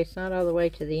fixing to say it's not all the way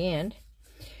to the end.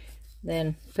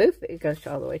 Then, poof, it goes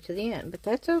all the way to the end. But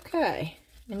that's okay.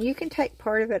 And you can take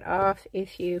part of it off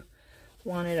if you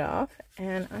want it off.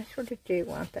 And I sort of do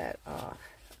want that off.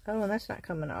 Oh, and that's not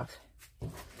coming off.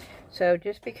 So,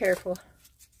 just be careful.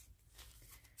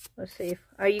 Let's see if...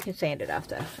 Oh, you can sand it off,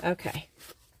 though. Okay.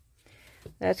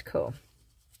 That's cool.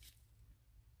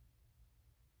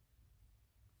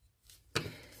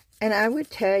 And I would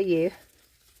tell you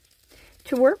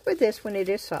to work with this when it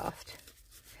is soft,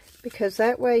 because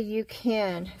that way you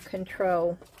can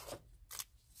control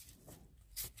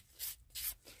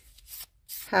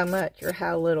how much or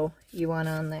how little you want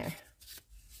on there.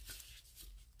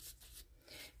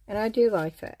 And I do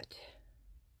like that.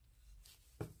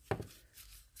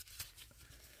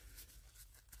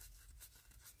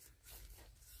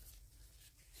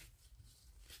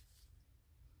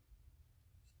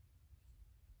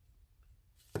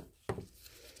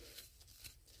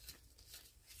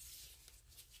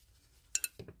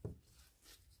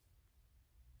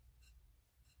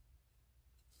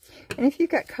 And if you've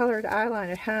got colored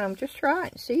eyeline at home, just try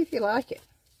it and see if you like it.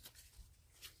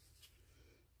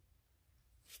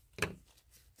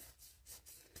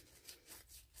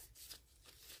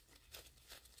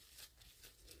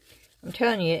 I'm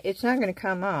telling you, it's not going to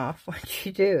come off once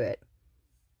you do it.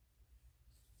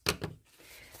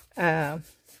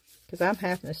 Because I'm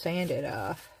having to sand it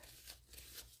off.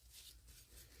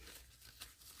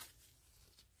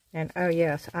 And oh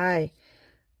yes, I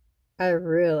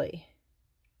really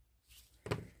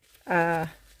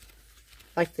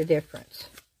like the difference.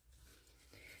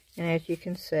 And as you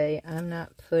can see, I'm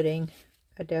not putting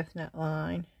a definite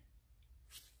line.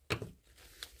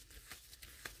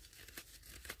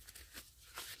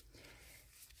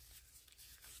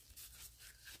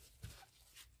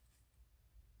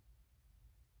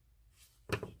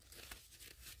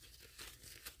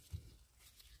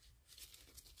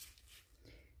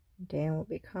 Dan will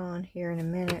be calling here in a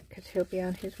minute because he'll be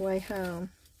on his way home.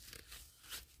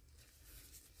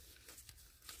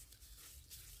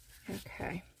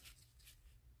 Okay.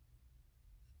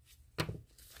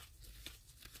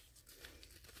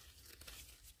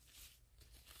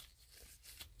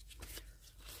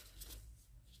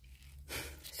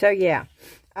 So yeah,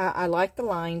 I like the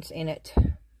lines in it.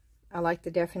 I like the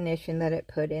definition that it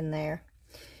put in there.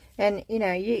 And you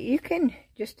know, you can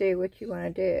just do what you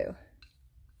want to do.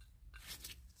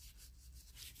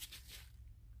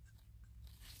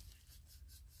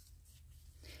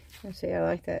 And see, I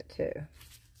like that too.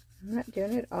 I'm not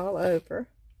doing it all over.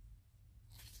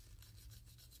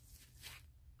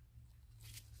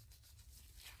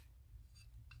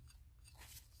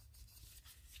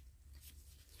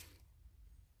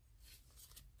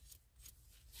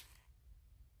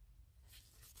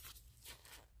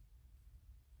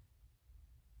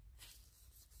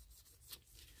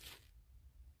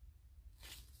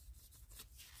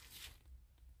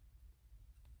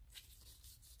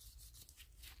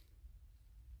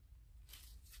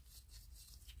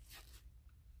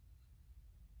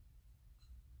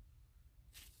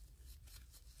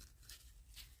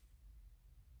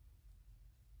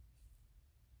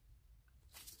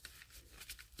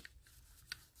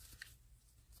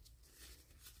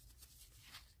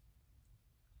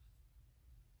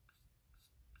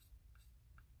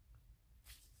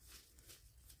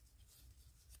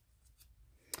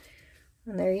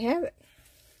 And there you have it.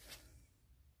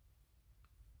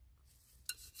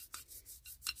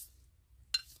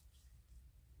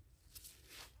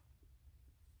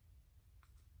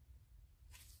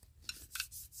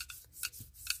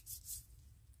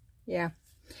 Yeah.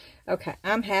 Okay,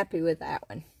 I'm happy with that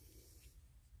one.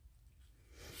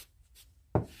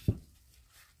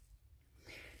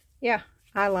 Yeah,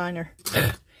 eyeliner.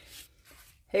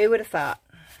 Who would have thought?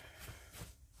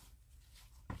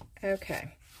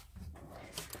 Okay.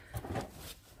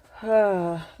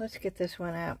 Let's get this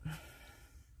one out.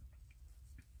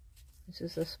 This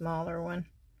is a smaller one.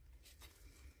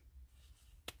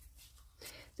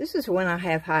 This is one I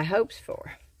have high hopes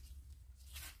for.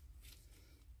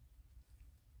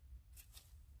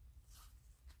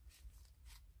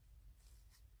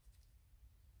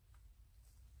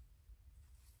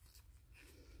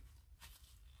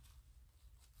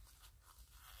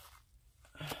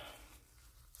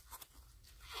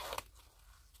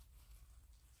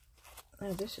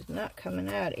 Oh, this is not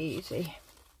coming out easy.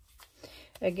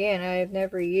 Again, I have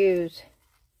never used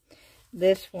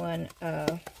this one,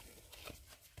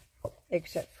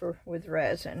 except for with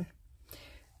resin.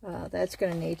 That's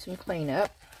going to need some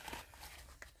cleanup.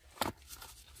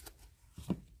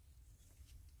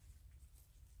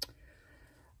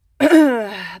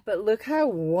 But look how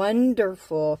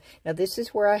wonderful. Now, this is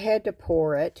where I had to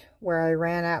pour it, where I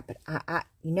ran out. But,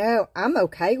 you know, I'm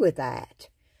okay with that.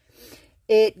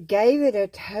 It gave it a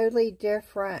totally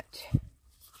different...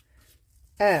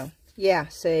 Oh, yeah,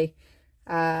 see.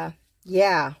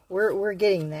 Yeah, we're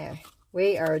getting there.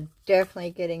 We are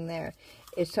definitely getting there.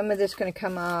 Is some of this going to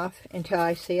come off until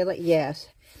I seal it? Yes.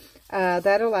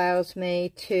 That allows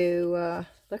me to...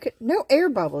 look at... No air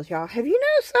bubbles, y'all. Have you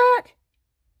noticed that?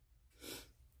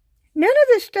 None of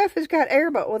this stuff has got air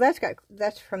bubbles. Well,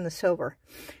 that's from the silver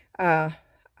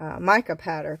mica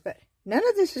powder, but none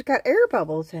of this has got air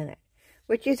bubbles in it,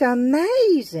 which is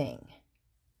amazing.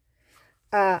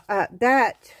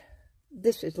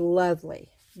 This is lovely.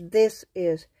 This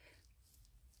is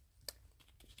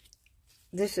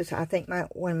I think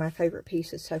one of my favorite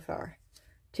pieces so far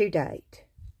to date.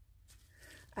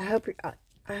 I hope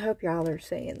y'all are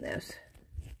seeing this.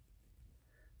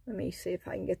 Let me see if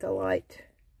I can get the light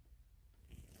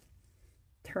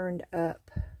turned up.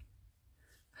 I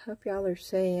hope y'all are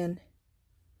seeing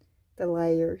the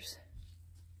layers.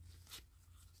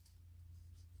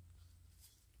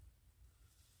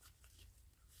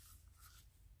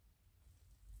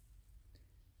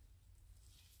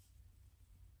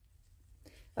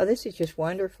 Oh, this is just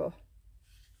wonderful.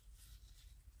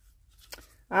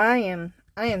 I am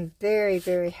very,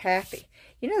 very happy.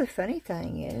 You know, the funny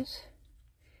thing is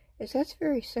that's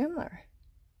very similar.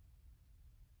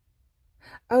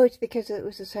 Oh, it's because it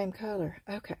was the same color.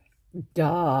 Okay.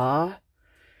 Duh.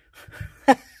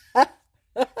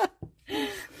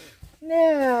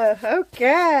 No.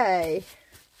 Okay.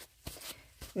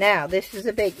 Now, this is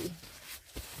a biggie.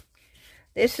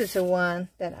 This is the one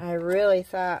that I really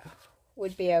thought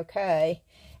would be okay.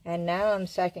 And now I'm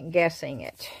second guessing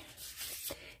it.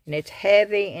 And it's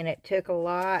heavy and it took a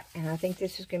lot. And I think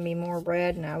this is going to be more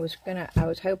red. And I was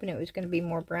hoping it was going to be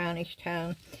more brownish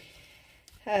tone.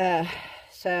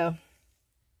 So,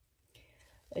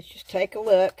 let's just take a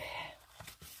look.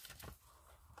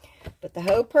 But the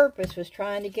whole purpose was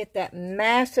trying to get that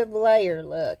massive layer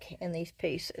look in these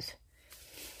pieces.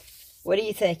 What do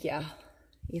you think, y'all?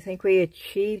 You think we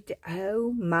achieved it?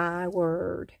 Oh, my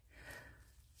word.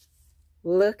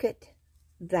 Look at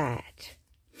that.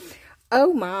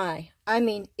 Oh, my. I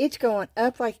mean, it's going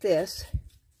up like this.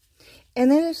 And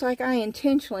then it's like I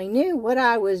intentionally knew what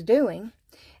I was doing.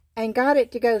 And got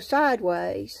it to go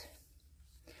sideways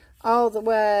all the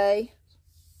way.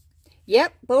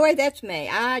 Yep, boy, that's me.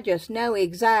 I just know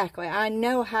exactly. I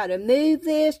know how to move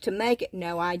this to make it.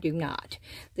 No, I do not.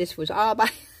 This was all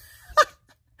by...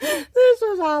 this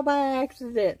was all by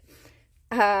accident.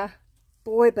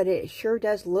 Boy, but it sure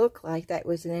does look like that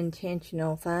was an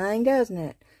intentional thing, doesn't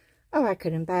it? Oh, I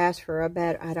couldn't ask for a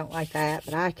better... I don't like that,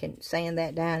 but I can sand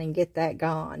that down and get that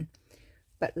gone.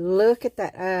 But look at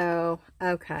that. Oh,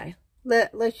 okay.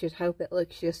 Let's just hope it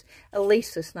looks just at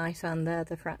least as nice on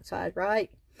the front side, right?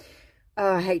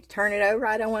 Oh, I hate to turn it over.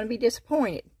 I don't want to be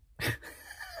disappointed.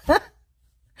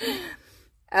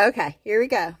 Okay, here we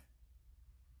go.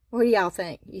 What do y'all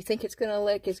think? You think it's going to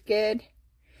look as good?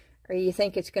 Or you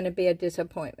think it's going to be a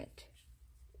disappointment?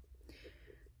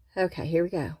 Okay, here we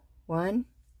go. 1.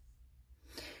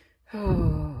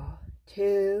 Oh,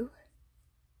 2.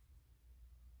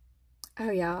 Oh,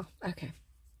 y'all. Okay.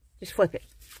 Just flip it.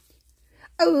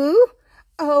 Oh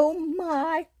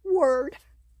my word.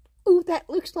 Oh, that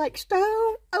looks like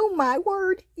stone. Oh, my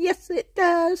word. Yes, it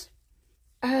does.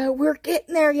 We're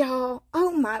getting there, y'all.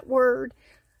 Oh, my word.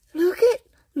 Look.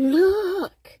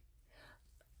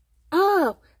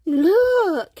 Oh,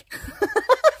 look.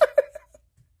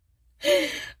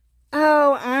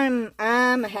 Oh,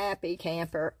 I'm a happy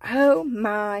camper. Oh,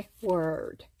 my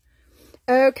word.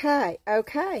 Okay.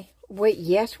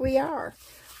 Yes, we are.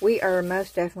 We are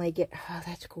most definitely getting... Oh,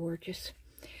 that's gorgeous.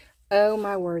 Oh,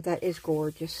 my word, that is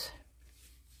gorgeous.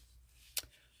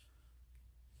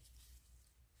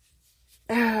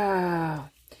 Oh,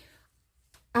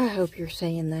 I hope you're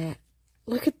seeing that.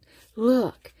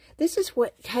 Look. This is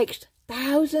what takes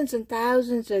thousands and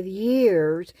thousands of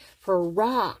years for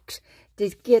rocks to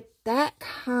get that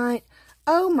kind...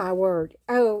 Oh, my word.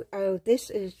 Oh,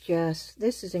 this is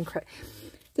incredible.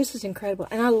 This is incredible.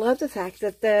 And I love the fact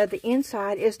that the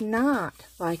inside is not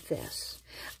like this.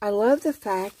 I love the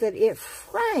fact that it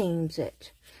frames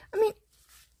it. I mean,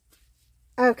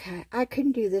 okay, I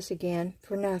couldn't do this again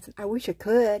for nothing. I wish I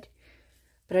could.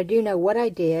 But I do know what I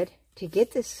did to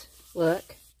get this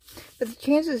look. But the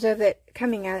chances of it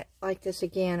coming out like this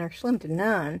again are slim to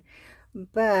none.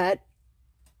 But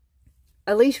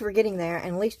at least we're getting there,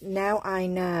 and at least now I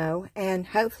know, and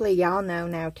hopefully y'all know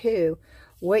now too,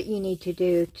 what you need to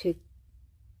do to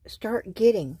start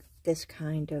getting this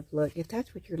kind of look, if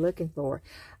that's what you're looking for.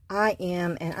 I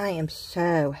am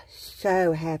so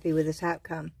happy with this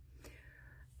outcome.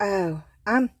 Oh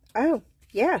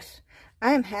yes,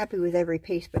 I am happy with every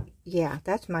piece, but yeah,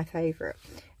 that's my favorite.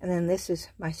 And then this is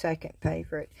my second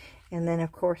favorite. And then,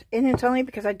 of course, and it's only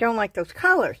because I don't like those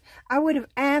colors. I would have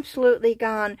absolutely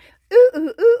gone, ooh,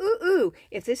 ooh, ooh, ooh, ooh,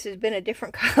 if this has been a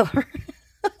different color.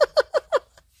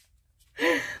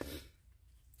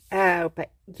 Oh,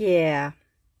 but yeah.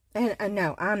 And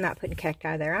no, I'm not putting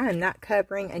cacti there. I am not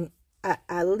covering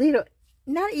a little,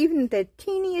 not even the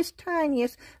teeniest,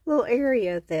 tiniest little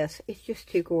area of this. It's just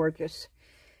too gorgeous.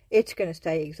 It's going to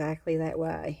stay exactly that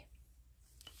way.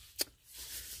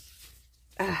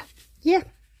 Yeah.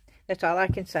 That's all I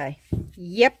can say.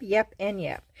 Yep, yep, and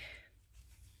yep.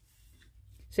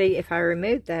 See, if I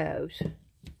removed those,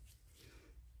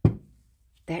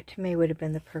 that to me would have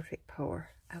been the perfect pour.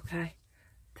 Okay?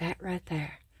 That right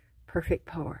there. Perfect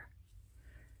pour.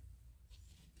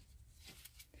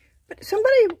 But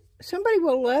somebody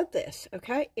will love this,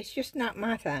 okay? It's just not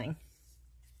my thing.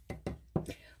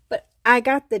 But I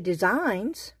got the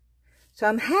designs, so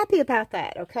I'm happy about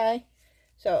that, okay?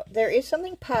 So, there is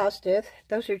something positive.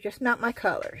 Those are just not my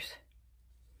colors.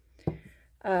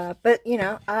 But, you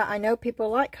know, I know people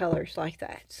like colors like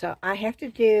that. So, I have to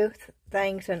do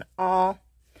things in all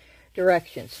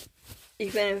directions.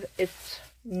 Even if it's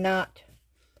not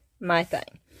my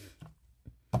thing.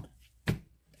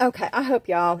 Okay, I hope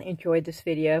y'all enjoyed this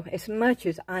video as much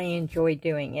as I enjoyed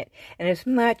doing it. And as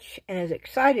much and as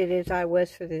excited as I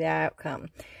was for the outcome.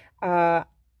 I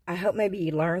hope maybe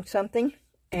you learned something.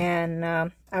 And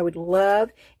I would love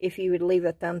if you would leave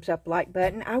a thumbs up like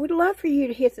button. I would love for you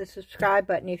to hit the subscribe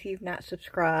button if you've not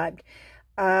subscribed.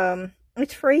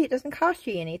 It's free. It doesn't cost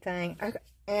you anything.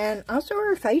 And also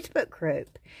our Facebook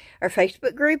group. Our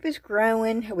Facebook group is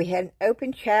growing. We had an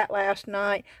open chat last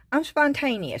night. I'm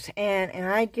spontaneous. And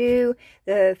I do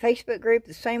the Facebook group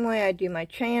the same way I do my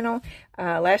channel.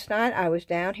 Last night I was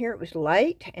down here. It was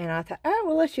late. And I thought, oh,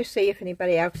 well, let's just see if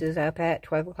anybody else is up at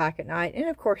 12 o'clock at night. And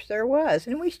of course there was.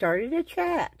 And we started a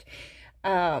chat.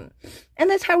 And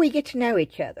that's how we get to know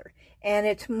each other. And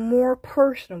it's more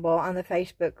personable on the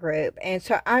Facebook group. And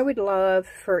so I would love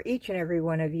for each and every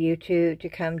one of you to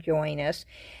come join us.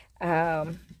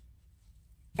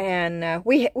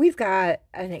 We've got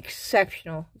an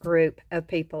exceptional group of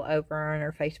people over on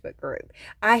our Facebook group.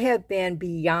 I have been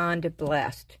beyond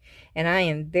blessed. And I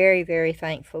am very, very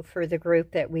thankful for the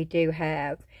group that we do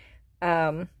have.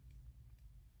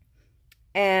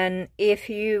 And if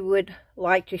you would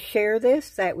like to share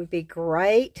this, that would be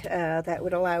great. That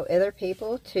would allow other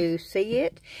people to see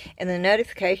it. And the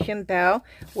notification bell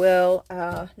will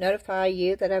notify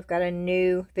you that I've got a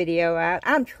new video out.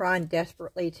 I'm trying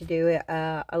desperately to do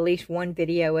at least one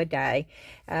video a day.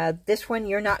 This one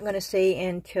you're not going to see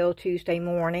until Tuesday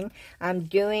morning. I'm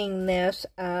doing this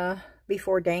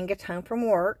before Dan gets home from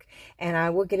work, and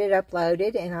I will get it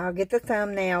uploaded, and I'll get the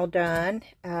thumbnail done.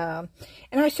 And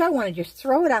I so want to just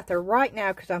throw it out there right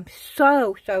now because I'm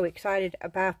so excited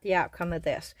about the outcome of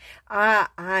this.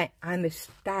 I'm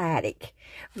ecstatic,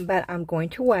 but I'm going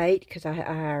to wait because I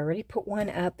already put one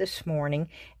up this morning,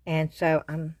 and so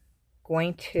I'm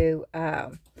going to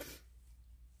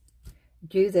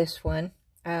do this one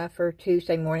for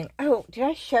Tuesday morning. Oh, did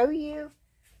I show you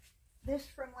this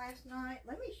from last night?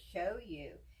 Let me show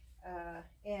you.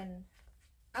 And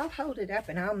I'll hold it up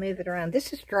and I'll move it around.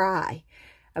 This is dry.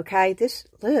 Okay, this,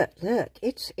 look,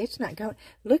 it's not going.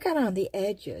 Look out on the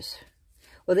edges.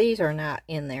 Well, these are not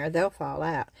in there. They'll fall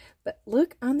out. But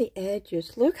look on the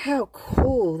edges. Look how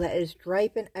cool that is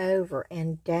draping over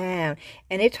and down.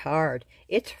 And it's hard.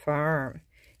 It's firm.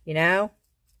 You know,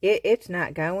 it's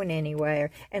not going anywhere.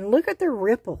 And look at the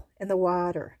ripple in the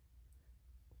water.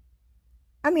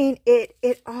 I mean,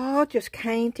 it all just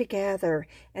came together,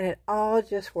 and it all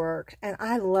just works, and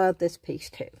I love this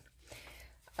piece too.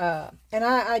 And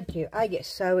I get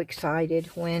so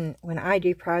excited when I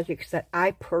do projects that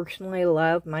I personally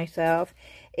love myself.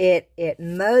 It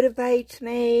motivates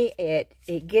me.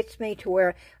 It gets me to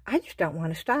where I just don't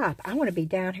want to stop. I want to be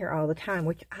down here all the time,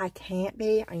 which I can't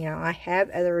be. You know, I have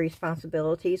other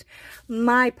responsibilities.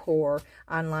 My poor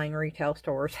online retail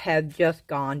stores have just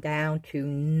gone down to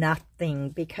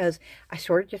nothing because I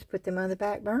sort of just put them on the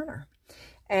back burner.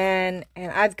 And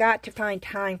I've got to find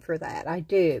time for that. I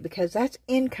do, because that's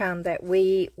income that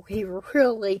we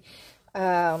really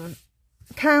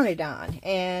counted on,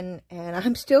 and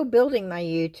I'm still building my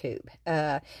YouTube.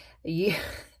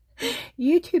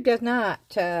 YouTube does not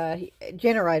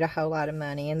generate a whole lot of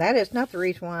money, and that is not the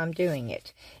reason why I'm doing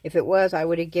it. If it was, I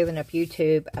would have given up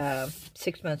YouTube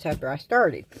 6 months after I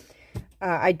started.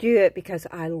 I do it because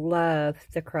I love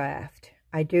the craft.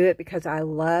 I do it because I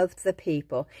love the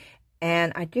people,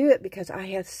 and I do it because I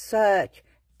have such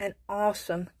an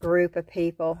awesome group of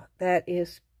people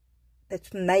that's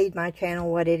made my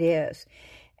channel what it is,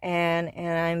 and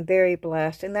I'm very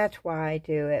blessed, and that's why I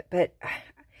do it. But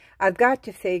I've got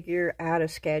to figure out a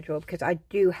schedule, because I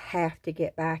do have to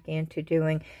get back into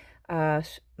doing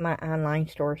my online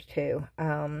stores too.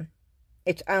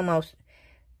 It's almost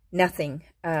nothing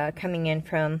coming in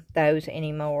from those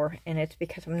anymore, and it's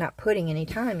because I'm not putting any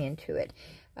time into it.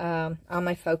 All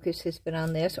my focus has been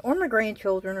on this, or my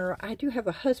grandchildren, or I do have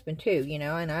a husband too, you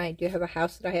know, and I do have a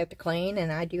house that I have to clean,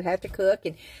 and I do have to cook,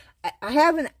 and I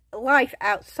have a life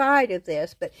outside of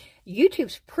this, but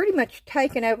YouTube's pretty much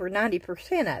taken over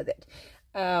 90% of it.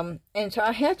 And so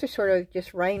I have to sort of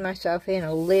just rein myself in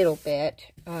a little bit.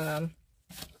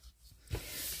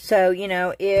 So, you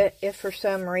know, if for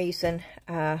some reason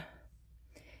I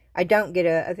don't get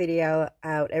a video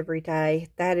out every day,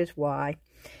 that is why.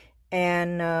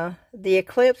 And the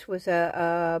eclipse was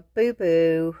a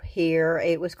boo-boo here.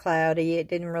 It was cloudy. It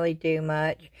didn't really do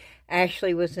much.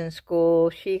 Ashley was in school.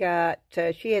 She had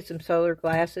some solar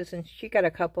glasses, and she got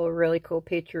a couple of really cool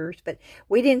pictures, but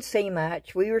we didn't see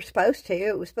much. We were supposed to.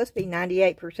 It was supposed to be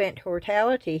 98%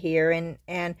 totality here,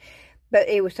 but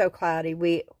it was so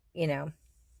cloudy. You know,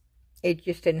 it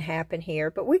just didn't happen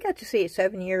here. But we got to see it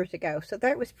 7 years ago, so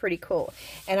that was pretty cool.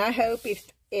 And I hope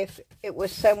if it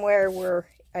was somewhere where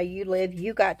you live,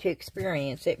 you got to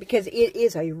experience it, because it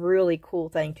is a really cool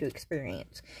thing to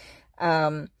experience.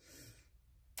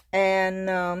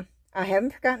 I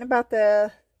haven't forgotten about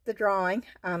the drawing.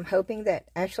 I'm hoping that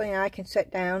Ashley and I can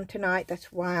sit down tonight.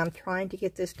 That's why I'm trying to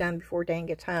get this done before Dan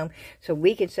gets home, so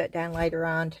we can sit down later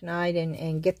on tonight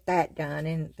and get that done,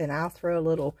 and then I'll throw a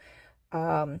little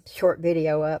short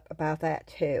video up about that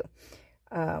too.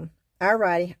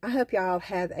 Alrighty, I hope y'all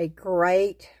have a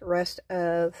great rest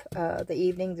of the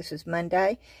evening. This is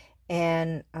Monday,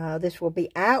 and this will be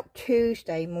out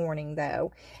Tuesday morning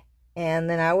though. And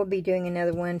then I will be doing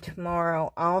another one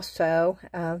tomorrow also.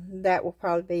 That will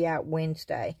probably be out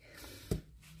Wednesday.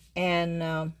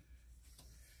 And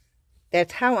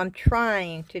that's how I'm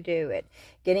trying to do it.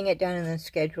 Getting it done and then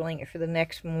scheduling it for the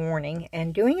next morning.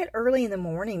 And doing it early in the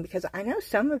morning, because I know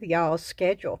some of y'all's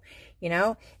schedule. You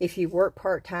know, if you work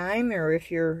part-time, or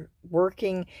if you're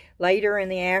working later in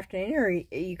the afternoon, or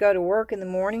you go to work in the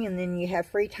morning and then you have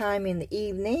free time in the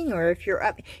evening, or if you're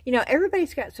up, you know,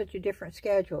 everybody's got such a different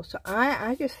schedule. So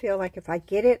I just feel like if I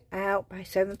get it out by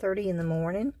 7:30 in the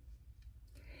morning,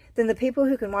 then the people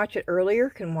who can watch it earlier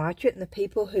can watch it, and the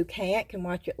people who can't can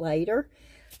watch it later.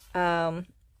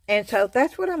 And so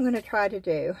that's what I'm going to try to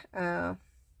do,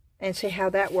 and see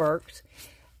how that works.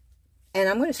 And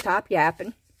I'm going to stop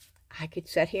yapping. I could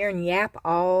sit here and yap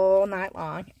all night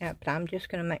long, but I'm just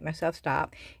going to make myself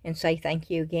stop and say thank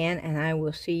you again, and I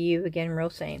will see you again real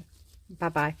soon.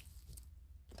 Bye-bye.